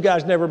 I bet you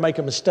guys never make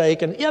a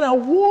mistake. And,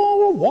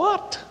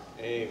 what?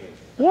 Amen.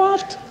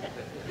 What?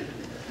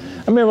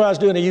 I remember I was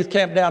doing a youth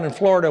camp down in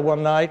Florida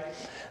one night.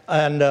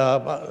 And,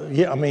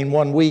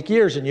 1 week,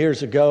 years and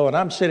years ago, and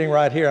I'm sitting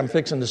right here, I'm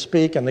fixing to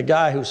speak, and the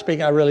guy who was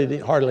speaking, I really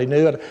hardly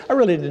knew it. I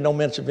really didn't know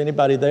much of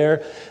anybody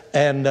there.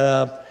 And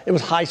it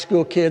was high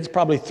school kids,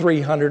 probably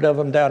 300 of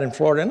them down in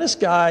Florida. And this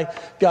guy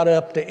got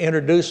up to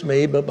introduce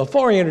me, but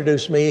before he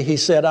introduced me, he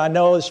said, I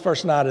know it's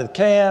first night of the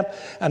camp,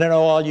 and I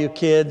know all you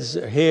kids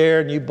are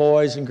here, and you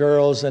boys and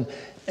girls, and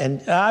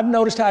I've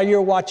noticed how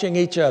you're watching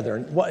each other.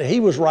 And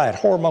he was right.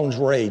 Hormones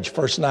rage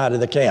first night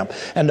of the camp.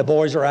 And the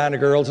boys are eyeing the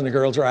girls, and the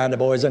girls are eyeing the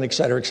boys, and et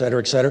cetera, et cetera,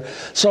 et cetera.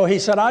 So he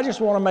said, I just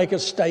want to make a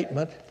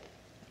statement,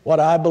 what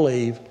I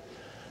believe.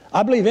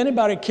 I believe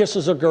anybody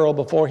kisses a girl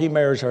before he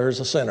marries her is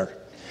a sinner.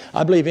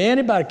 I believe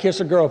anybody kisses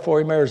a girl before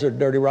he marries her is a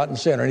dirty, rotten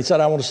sinner. And he said,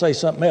 I want to say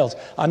something else.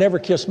 I never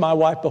kissed my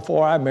wife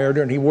before I married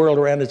her. And he whirled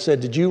around and said,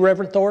 did you,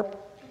 Reverend Thorpe?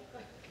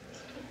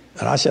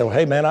 And I said, well,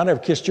 hey, man, I never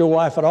kissed your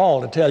wife at all,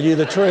 to tell you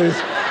the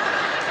truth.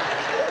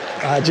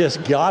 I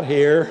just got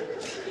here,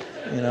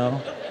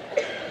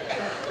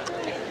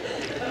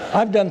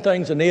 I've done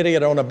things an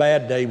idiot on a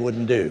bad day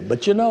wouldn't do.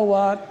 But you know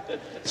what?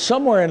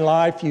 Somewhere in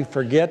life you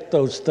forget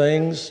those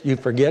things, you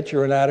forget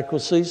your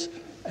inadequacies,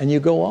 and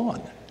you go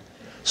on.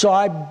 So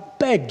I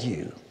beg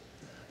you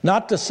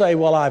not to say,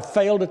 well, I've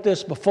failed at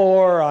this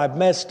before, or I've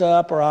messed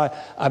up, or I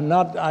don't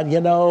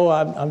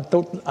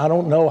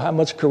know how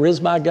much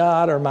charisma I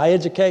got, or my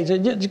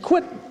education. Just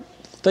quit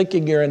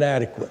thinking you're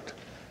inadequate.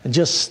 And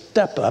just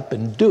step up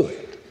and do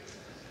it.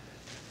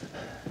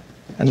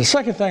 And the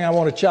second thing I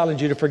want to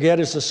challenge you to forget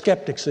is the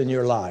skeptics in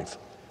your life.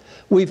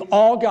 We've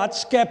all got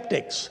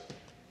skeptics.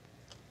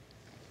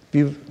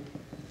 You're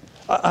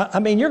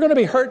going to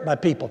be hurt by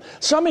people.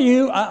 Some of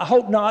you, I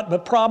hope not,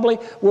 but probably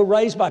were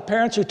raised by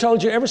parents who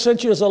told you ever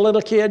since you was a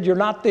little kid, you're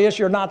not this,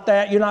 you're not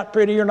that, you're not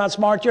pretty, you're not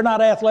smart, you're not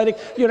athletic.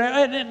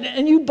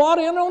 And you bought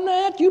in on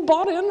that? You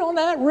bought in on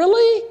that?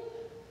 Really?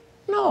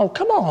 No,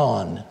 come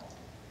on.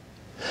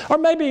 Or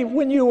maybe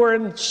when you were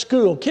in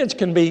school, kids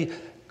can be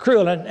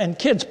cruel, and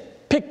kids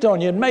picked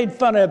on you and made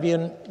fun of you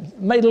and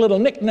made little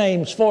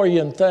nicknames for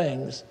you and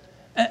things.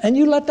 And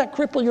you let that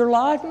cripple your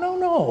life?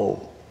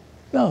 No.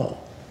 Oh,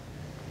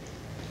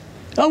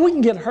 we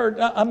can get hurt.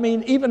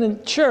 Even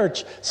in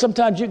church,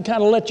 sometimes you can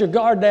kind of let your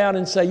guard down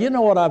and say, you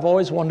know what I've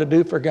always wanted to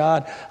do for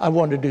God? I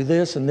wanted to do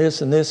this and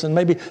this and this. And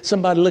maybe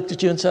somebody looked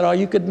at you and said, oh,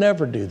 you could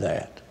never do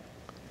that.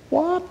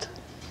 What?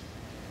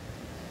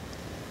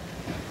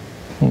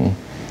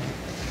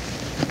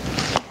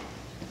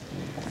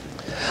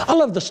 I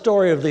love the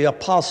story of the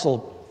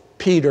Apostle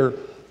Peter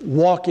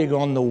walking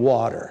on the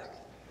water.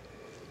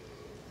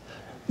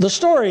 The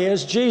story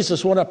is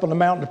Jesus went up on the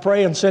mountain to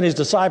pray and sent his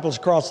disciples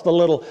across the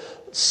little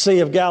Sea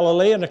of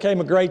Galilee, and there came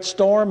a great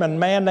storm, and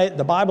man,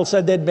 the Bible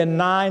said they'd been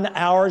 9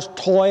 hours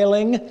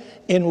toiling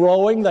in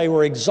rowing. They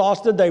were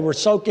exhausted. They were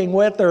soaking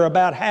wet. They're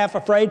about half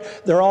afraid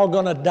they're all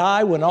going to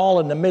die, when all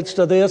in the midst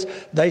of this,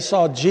 they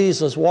saw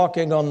Jesus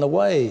walking on the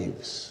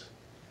waves.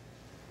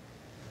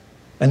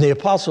 And the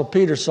Apostle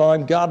Peter saw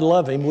him. God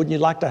loved him. Wouldn't you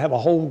like to have a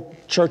whole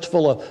church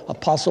full of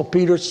Apostle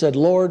Peters? Said,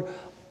 Lord,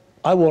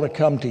 I want to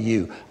come to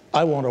you.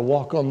 I want to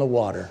walk on the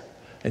water.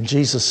 And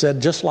Jesus said,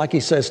 just like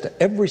he says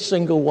to every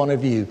single one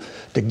of you,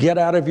 to get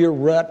out of your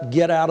rut,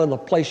 get out of the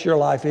place your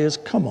life is,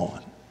 come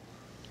on,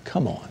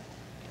 come on.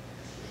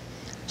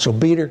 So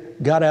Peter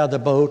got out of the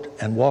boat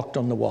and walked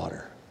on the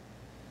water.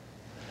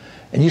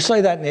 And you say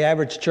that in the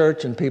average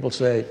church and people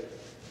say,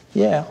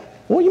 yeah.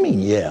 What do you mean,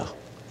 yeah?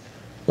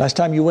 Last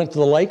time you went to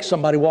the lake,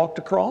 somebody walked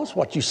across.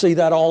 What, you see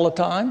that all the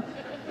time?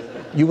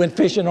 You went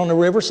fishing on the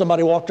river,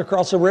 somebody walked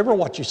across the river.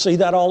 What, you see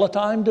that all the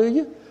time, do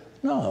you?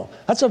 No,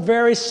 that's a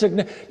very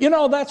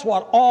significant, that's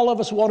what all of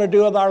us want to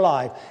do with our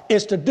life,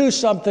 is to do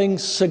something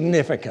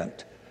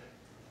significant.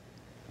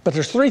 But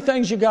there's 3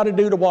 things you got to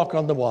do to walk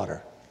on the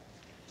water.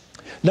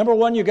 Number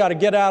 1, you got to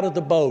get out of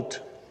the boat.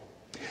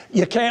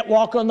 You can't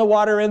walk on the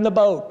water in the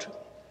boat.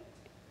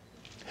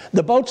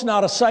 The boat's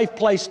not a safe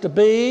place to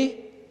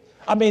be.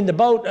 I mean, the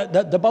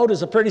boat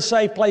is a pretty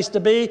safe place to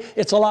be.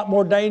 It's a lot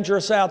more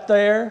dangerous out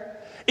there.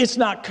 It's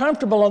not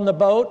comfortable on the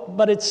boat,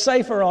 but it's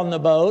safer on the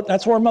boat.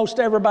 That's where most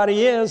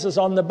everybody is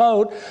on the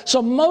boat. So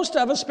most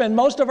of us spend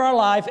most of our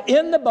life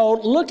in the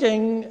boat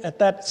looking at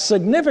that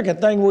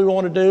significant thing we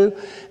want to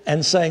do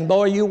and saying,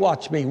 boy, you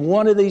watch me.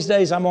 One of these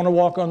days I'm going to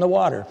walk on the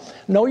water.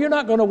 No, you're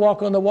not going to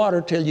walk on the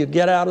water till you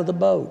get out of the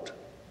boat.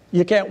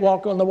 You can't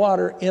walk on the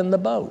water in the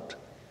boat.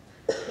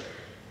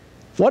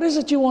 What is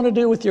it you want to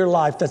do with your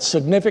life that's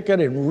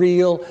significant and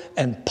real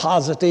and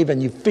positive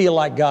and you feel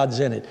like God's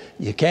in it?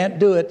 You can't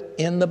do it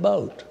in the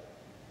boat.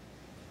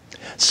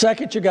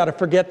 Second, you got to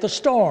forget the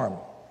storm.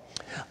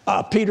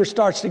 Peter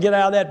starts to get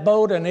out of that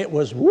boat and it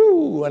was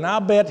woo, and I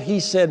bet he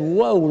said,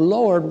 whoa,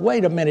 Lord,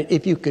 wait a minute.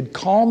 If you could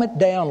calm it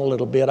down a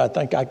little bit, I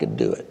think I could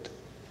do it.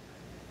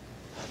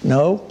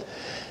 Nope.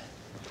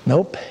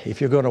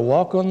 If you're going to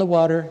walk on the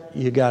water,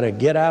 you got to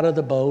get out of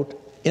the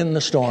boat in the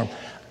storm.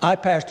 I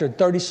pastored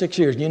 36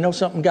 years. You know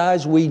something,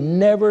 guys? We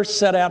never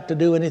set out to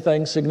do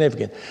anything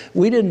significant.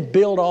 We didn't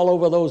build all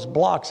over those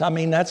blocks. I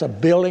mean, that's a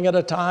building at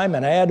a time,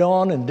 and add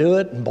on and do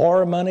it and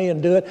borrow money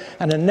and do it.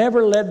 And I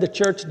never led the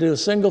church to do a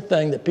single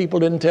thing that people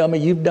didn't tell me,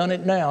 you've done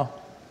it now.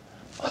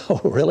 Oh,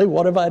 really?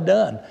 What have I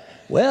done?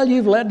 Well,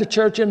 you've led the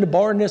church into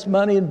borrowing this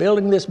money and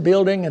building this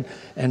building,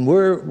 and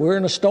we're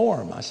in a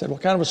storm. I said,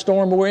 what kind of a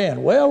storm are we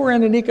in? Well, we're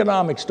in an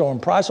economic storm.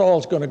 Price of oil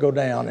is going to go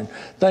down and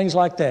things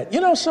like that. You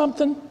know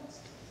something?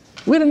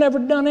 We'd have never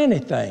done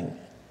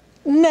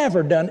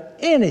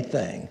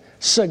anything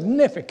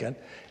significant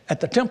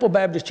at the Temple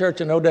Baptist Church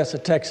in Odessa,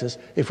 Texas,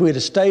 if we'd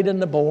have stayed in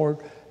the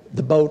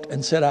boat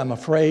and said, I'm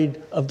afraid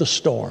of the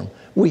storm.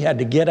 We had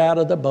to get out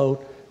of the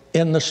boat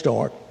in the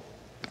storm.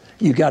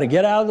 You got to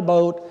get out of the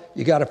boat.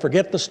 You got to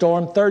forget the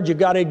storm. Third, you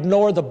got to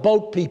ignore the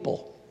boat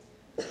people.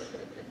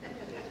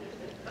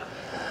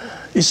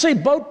 You see,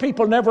 boat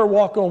people never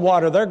walk on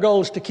water. Their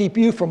goal is to keep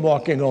you from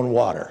walking on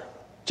water.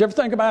 Did you ever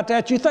think about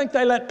that? You think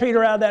they let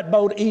Peter out of that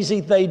boat easy?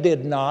 They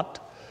did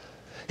not.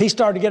 He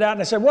started to get out and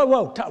they said,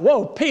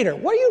 whoa, Peter,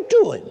 what are you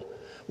doing?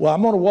 Well,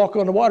 I'm going to walk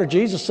on the water.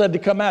 Jesus said to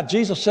come out.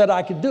 Jesus said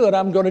I could do it.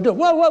 I'm going to do it.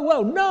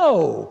 Whoa,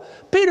 no.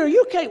 Peter,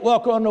 you can't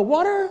walk on the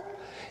water.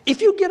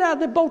 If you get out of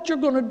the boat, you're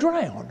going to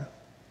drown.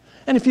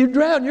 And if you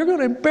drown, you're going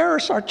to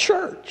embarrass our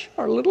church,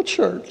 our little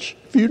church,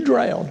 if you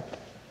drown.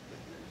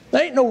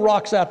 There ain't no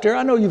rocks out there.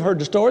 I know you've heard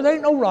the story. There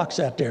ain't no rocks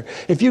out there.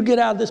 If you get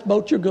out of this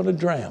boat, you're going to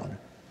drown.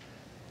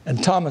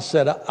 And Thomas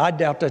said, I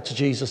doubt that's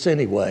Jesus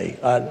anyway.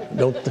 I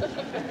don't,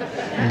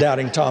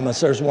 doubting Thomas,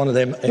 there's one of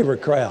them every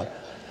crowd.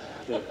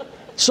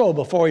 So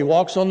before he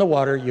walks on the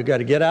water, you got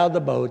to get out of the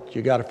boat.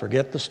 You got to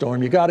forget the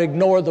storm. You got to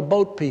ignore the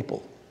boat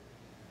people.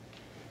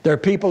 There are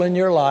people in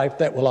your life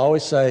that will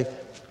always say,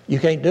 you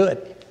can't do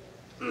it.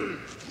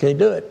 You can't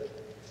do it.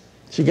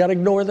 So you got to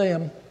ignore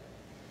them.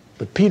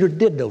 But Peter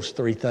did those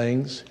 3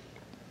 things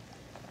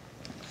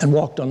and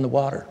walked on the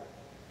water.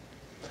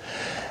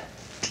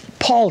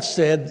 Paul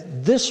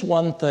said, this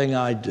one thing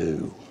I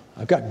do.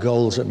 I've got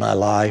goals in my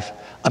life.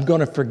 I'm going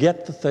to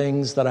forget the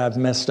things that I've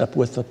messed up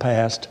with the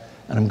past,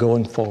 and I'm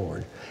going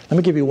forward. Let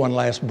me give you one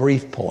last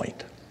brief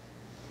point.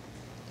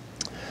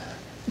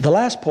 The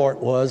last part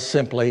was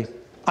simply,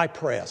 I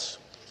press.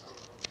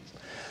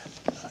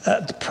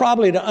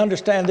 Probably to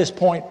understand this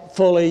point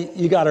fully,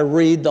 you got to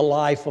read the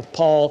life of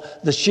Paul,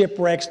 the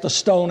shipwrecks, the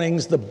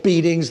stonings, the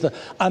beatings.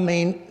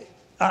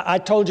 I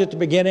told you at the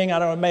beginning, I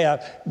don't know, it may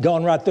have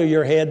gone right through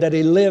your head, that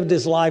he lived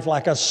his life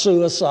like a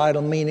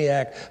suicidal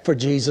maniac for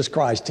Jesus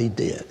Christ. He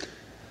did.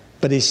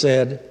 But he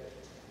said,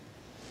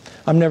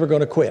 I'm never going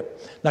to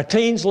quit. Now,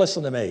 teens,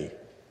 listen to me.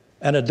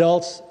 And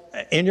adults,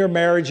 in your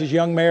marriages,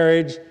 young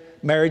marriage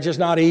is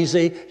not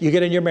easy. You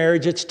get in your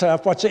marriage, it's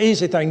tough. What's the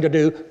easy thing to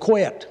do?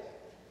 Quit.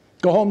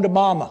 Go home to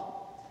mama.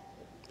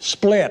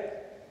 split.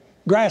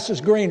 Grass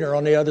is greener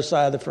on the other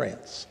side of the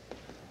fence.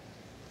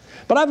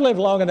 But I've lived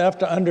long enough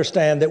to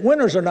understand that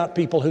winners are not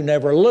people who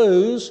never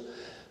lose.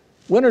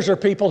 Winners are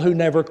people who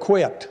never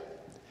quit.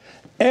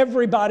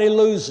 Everybody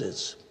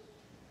loses.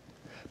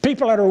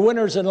 People that are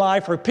winners in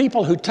life are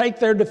people who take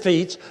their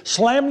defeats,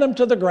 slam them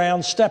to the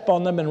ground, step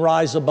on them, and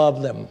rise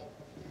above them.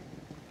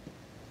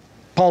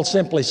 Paul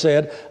simply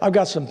said, I've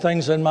got some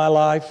things in my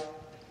life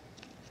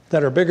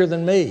that are bigger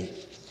than me.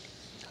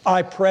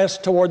 I press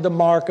toward the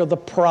mark of the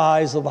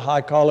prize of the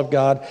high call of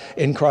God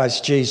in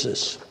Christ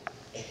Jesus.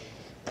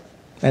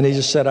 And he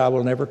just said, I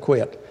will never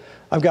quit.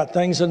 I've got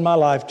things in my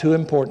life too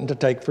important to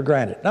take for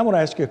granted. And I want to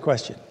ask you a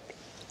question.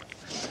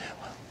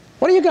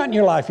 What do you got in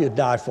your life you'd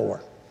die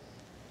for?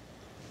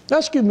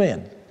 Ask you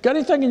men. Got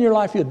anything in your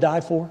life you'd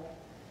die for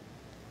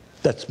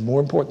that's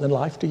more important than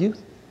life to you?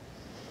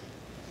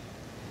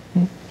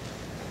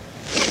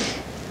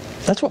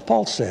 That's what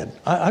Paul said.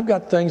 I've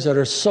got things that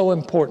are so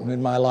important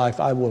in my life,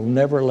 I will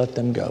never let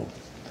them go.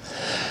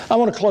 I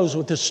want to close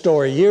with this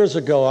story. Years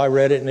ago, I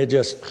read it, and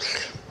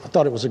I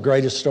thought it was the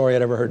greatest story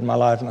I'd ever heard in my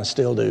life, and I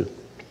still do.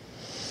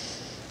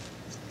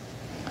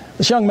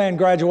 This young man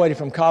graduated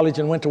from college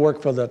and went to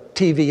work for the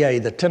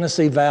TVA, the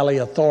Tennessee Valley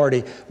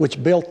Authority,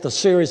 which built the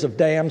series of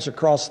dams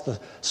across the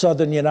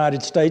southern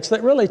United States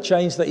that really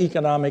changed the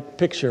economic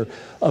picture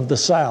of the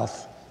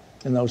South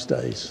in those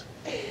days.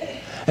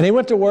 And he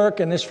went to work,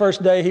 and his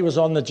first day he was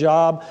on the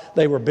job.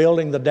 They were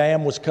building, the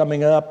dam was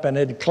coming up, and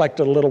it had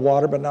collected a little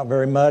water, but not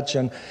very much.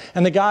 And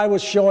the guy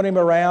was showing him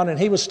around, and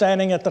he was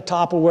standing at the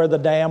top of where the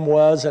dam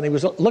was, and he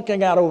was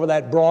looking out over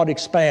that broad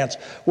expanse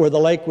where the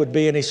lake would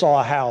be, and he saw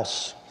a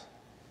house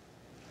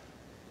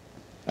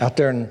out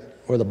there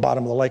where the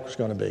bottom of the lake was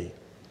going to be.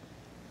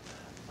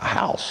 A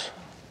house.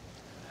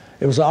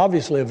 It was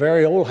obviously a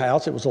very old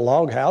house. It was a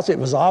log house. It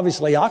was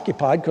obviously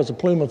occupied because a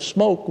plume of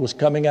smoke was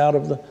coming out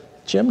of the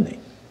chimney.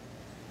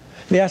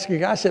 And he asked the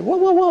guy, I said, whoa,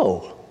 whoa,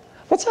 whoa,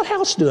 what's that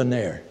house doing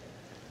there?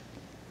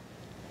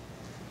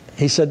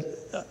 He said,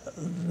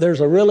 there's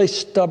a really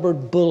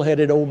stubborn,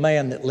 bullheaded old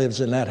man that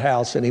lives in that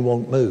house and he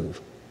won't move.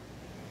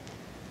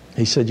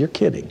 He said, you're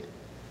kidding.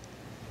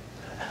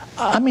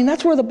 I mean,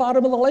 that's where the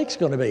bottom of the lake's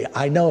going to be.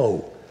 I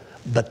know,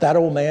 but that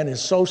old man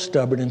is so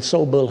stubborn and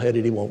so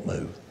bullheaded he won't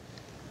move.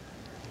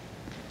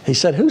 He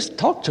said, who's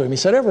talked to him? He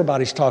said,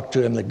 everybody's talked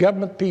to him. The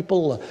government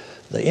people,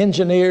 the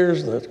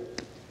engineers, the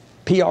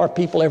PR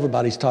people,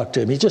 everybody's talked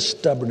to him. He's just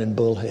stubborn and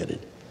bullheaded.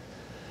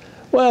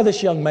 Well,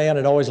 this young man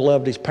had always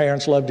loved his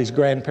parents, loved his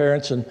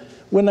grandparents, and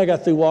when they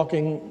got through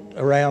walking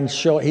around,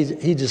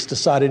 he just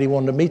decided he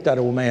wanted to meet that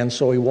old man,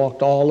 so he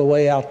walked all the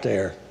way out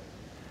there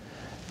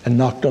and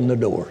knocked on the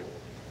door.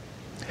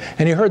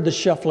 And he heard the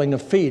shuffling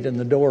of feet, and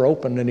the door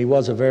opened, and he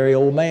was a very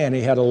old man. He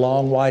had a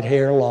long white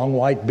hair, long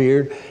white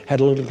beard,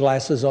 had little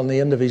glasses on the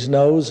end of his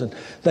nose, and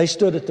they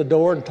stood at the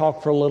door and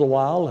talked for a little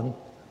while, and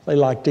they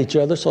liked each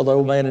other, so the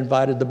old man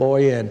invited the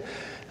boy in.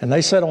 And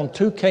they sat on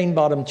two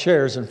cane-bottom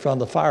chairs in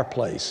front of the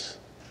fireplace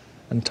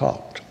and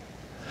talked.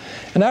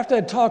 And after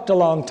they'd talked a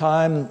long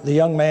time, the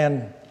young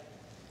man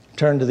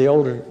turned to the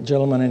older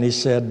gentleman and he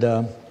said,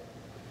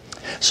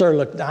 sir,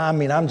 look, I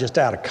mean, I'm just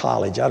out of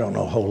college. I don't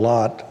know a whole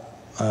lot.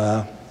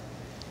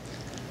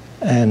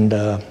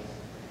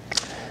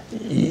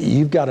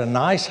 You've got a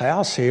nice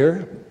house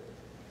here,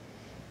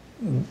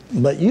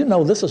 but you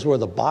know this is where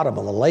the bottom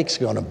of the lake's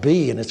going to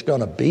be, and it's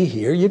going to be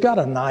here. You got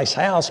a nice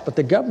house, but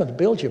the government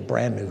builds you a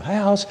brand new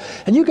house,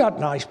 and you got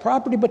nice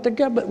property, but the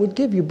government would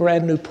give you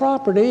brand new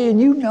property, and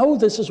you know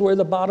this is where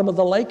the bottom of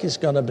the lake is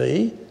going to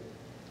be.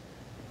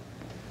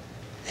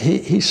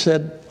 He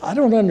said, I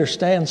don't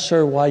understand,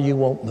 sir, why you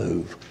won't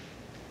move.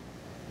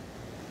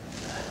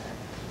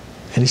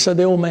 And he said,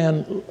 the old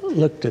man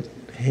looked at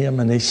him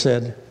and he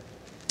said,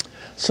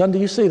 son, do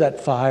you see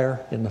that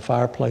fire in the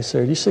fireplace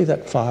there? Do you see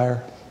that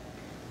fire?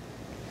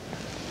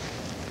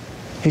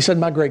 He said,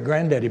 my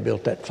great-granddaddy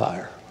built that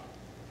fire,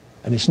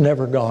 and it's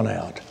never gone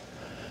out.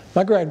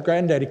 My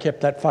great-granddaddy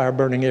kept that fire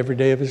burning every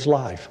day of his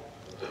life.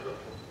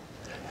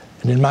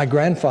 And then my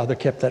grandfather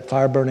kept that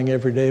fire burning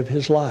every day of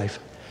his life.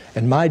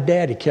 And my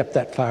daddy kept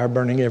that fire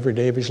burning every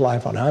day of his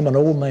life. And I'm an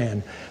old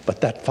man,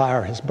 but that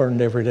fire has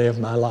burned every day of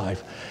my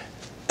life.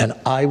 And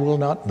I will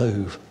not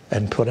move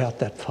and put out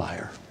that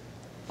fire.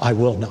 I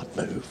will not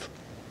move.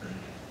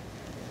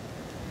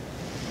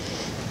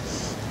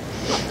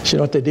 So you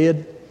know what they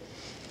did?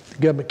 The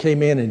government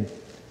came in and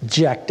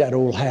jacked that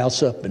old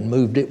house up and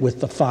moved it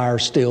with the fire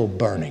still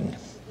burning.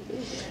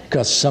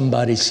 Because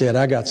somebody said,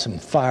 I got some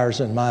fires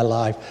in my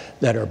life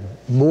that are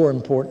more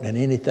important than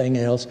anything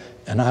else,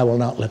 and I will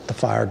not let the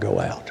fire go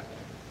out.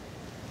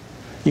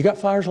 You got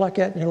fires like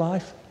that in your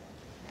life?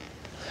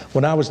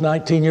 When I was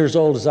 19 years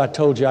old, as I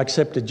told you, I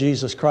accepted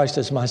Jesus Christ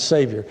as my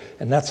Savior,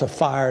 and that's a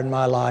fire in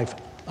my life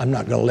I'm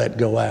not going to let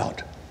go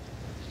out.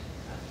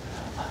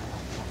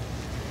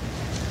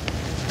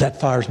 That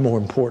fire's more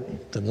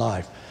important than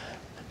life.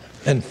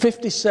 And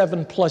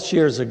 57 plus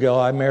years ago,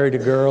 I married a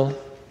girl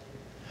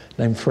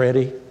named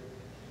Freddie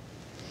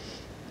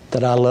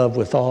that I love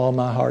with all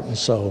my heart and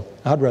soul.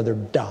 I'd rather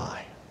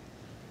die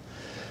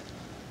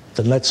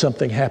than let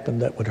something happen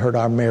that would hurt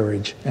our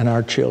marriage and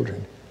our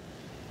children.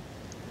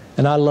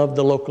 And I love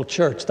the local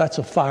church. That's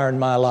a fire in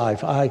my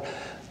life.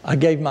 I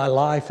gave my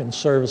life in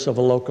service of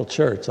a local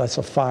church. That's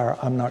a fire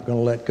I'm not going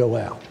to let go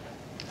out.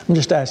 I'm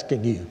just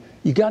asking you,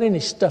 you got any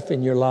stuff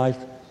in your life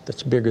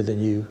that's bigger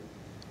than you?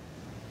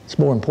 It's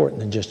more important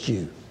than just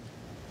you.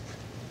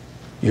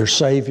 Your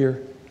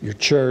Savior, your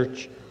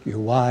church, your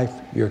wife,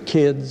 your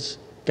kids.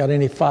 Got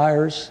any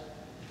fires?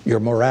 Your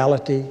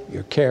morality,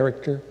 your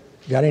character.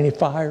 Got any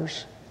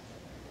fires?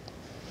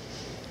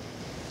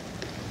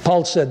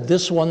 Paul said,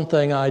 this one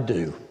thing I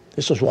do.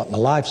 This is what my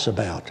life's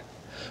about.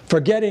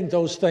 Forgetting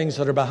those things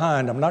that are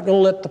behind. I'm not going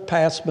to let the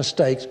past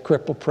mistakes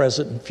cripple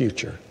present and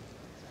future.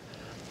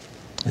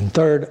 And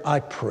third, I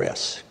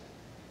press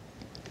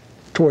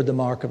toward the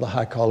mark of the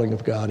high calling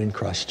of God in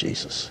Christ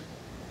Jesus.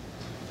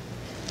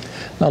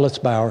 Now let's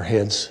bow our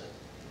heads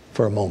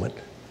for a moment.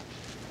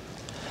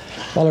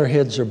 While our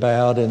heads are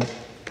bowed, and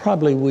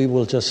probably we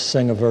will just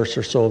sing a verse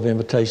or so of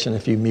invitation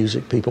if you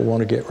music people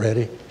want to get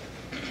ready.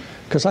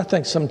 Because I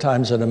think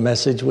sometimes in a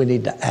message we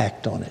need to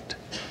act on it.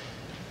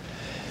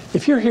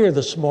 If you're here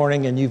this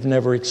morning and you've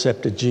never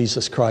accepted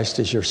Jesus Christ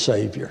as your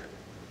Savior,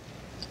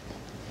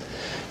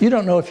 you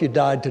don't know if you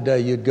died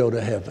today you'd go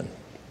to heaven.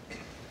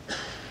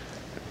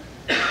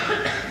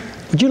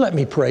 Would you let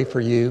me pray for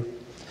you?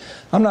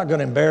 I'm not going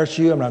to embarrass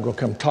you. I'm not going to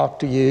come talk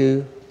to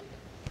you.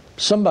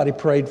 Somebody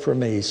prayed for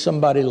me.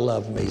 Somebody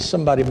loved me.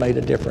 Somebody made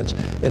a difference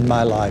in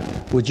my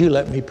life. Would you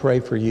let me pray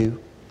for you?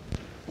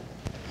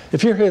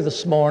 If you're here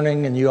this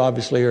morning, and you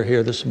obviously are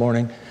here this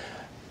morning,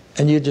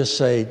 and you just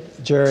say,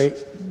 Jerry,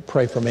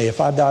 pray for me. If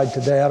I died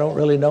today, I don't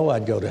really know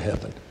I'd go to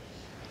heaven.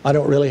 I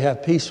don't really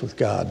have peace with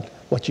God,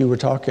 what you were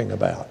talking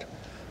about.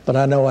 But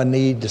I know I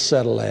need to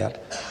settle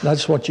that. And I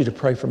just want you to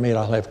pray for me, and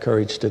I'll have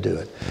courage to do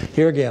it.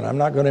 Here again, I'm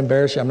not going to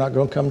embarrass you. I'm not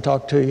going to come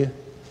talk to you.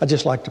 I'd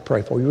just like to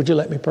pray for you. Would you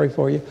let me pray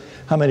for you?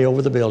 How many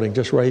over the building?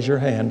 Just raise your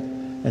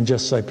hand and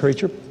just say,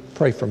 preacher,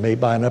 pray for me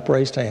by an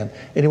upraised hand.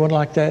 Anyone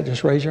like that?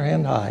 Just raise your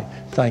hand high.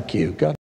 Thank you. God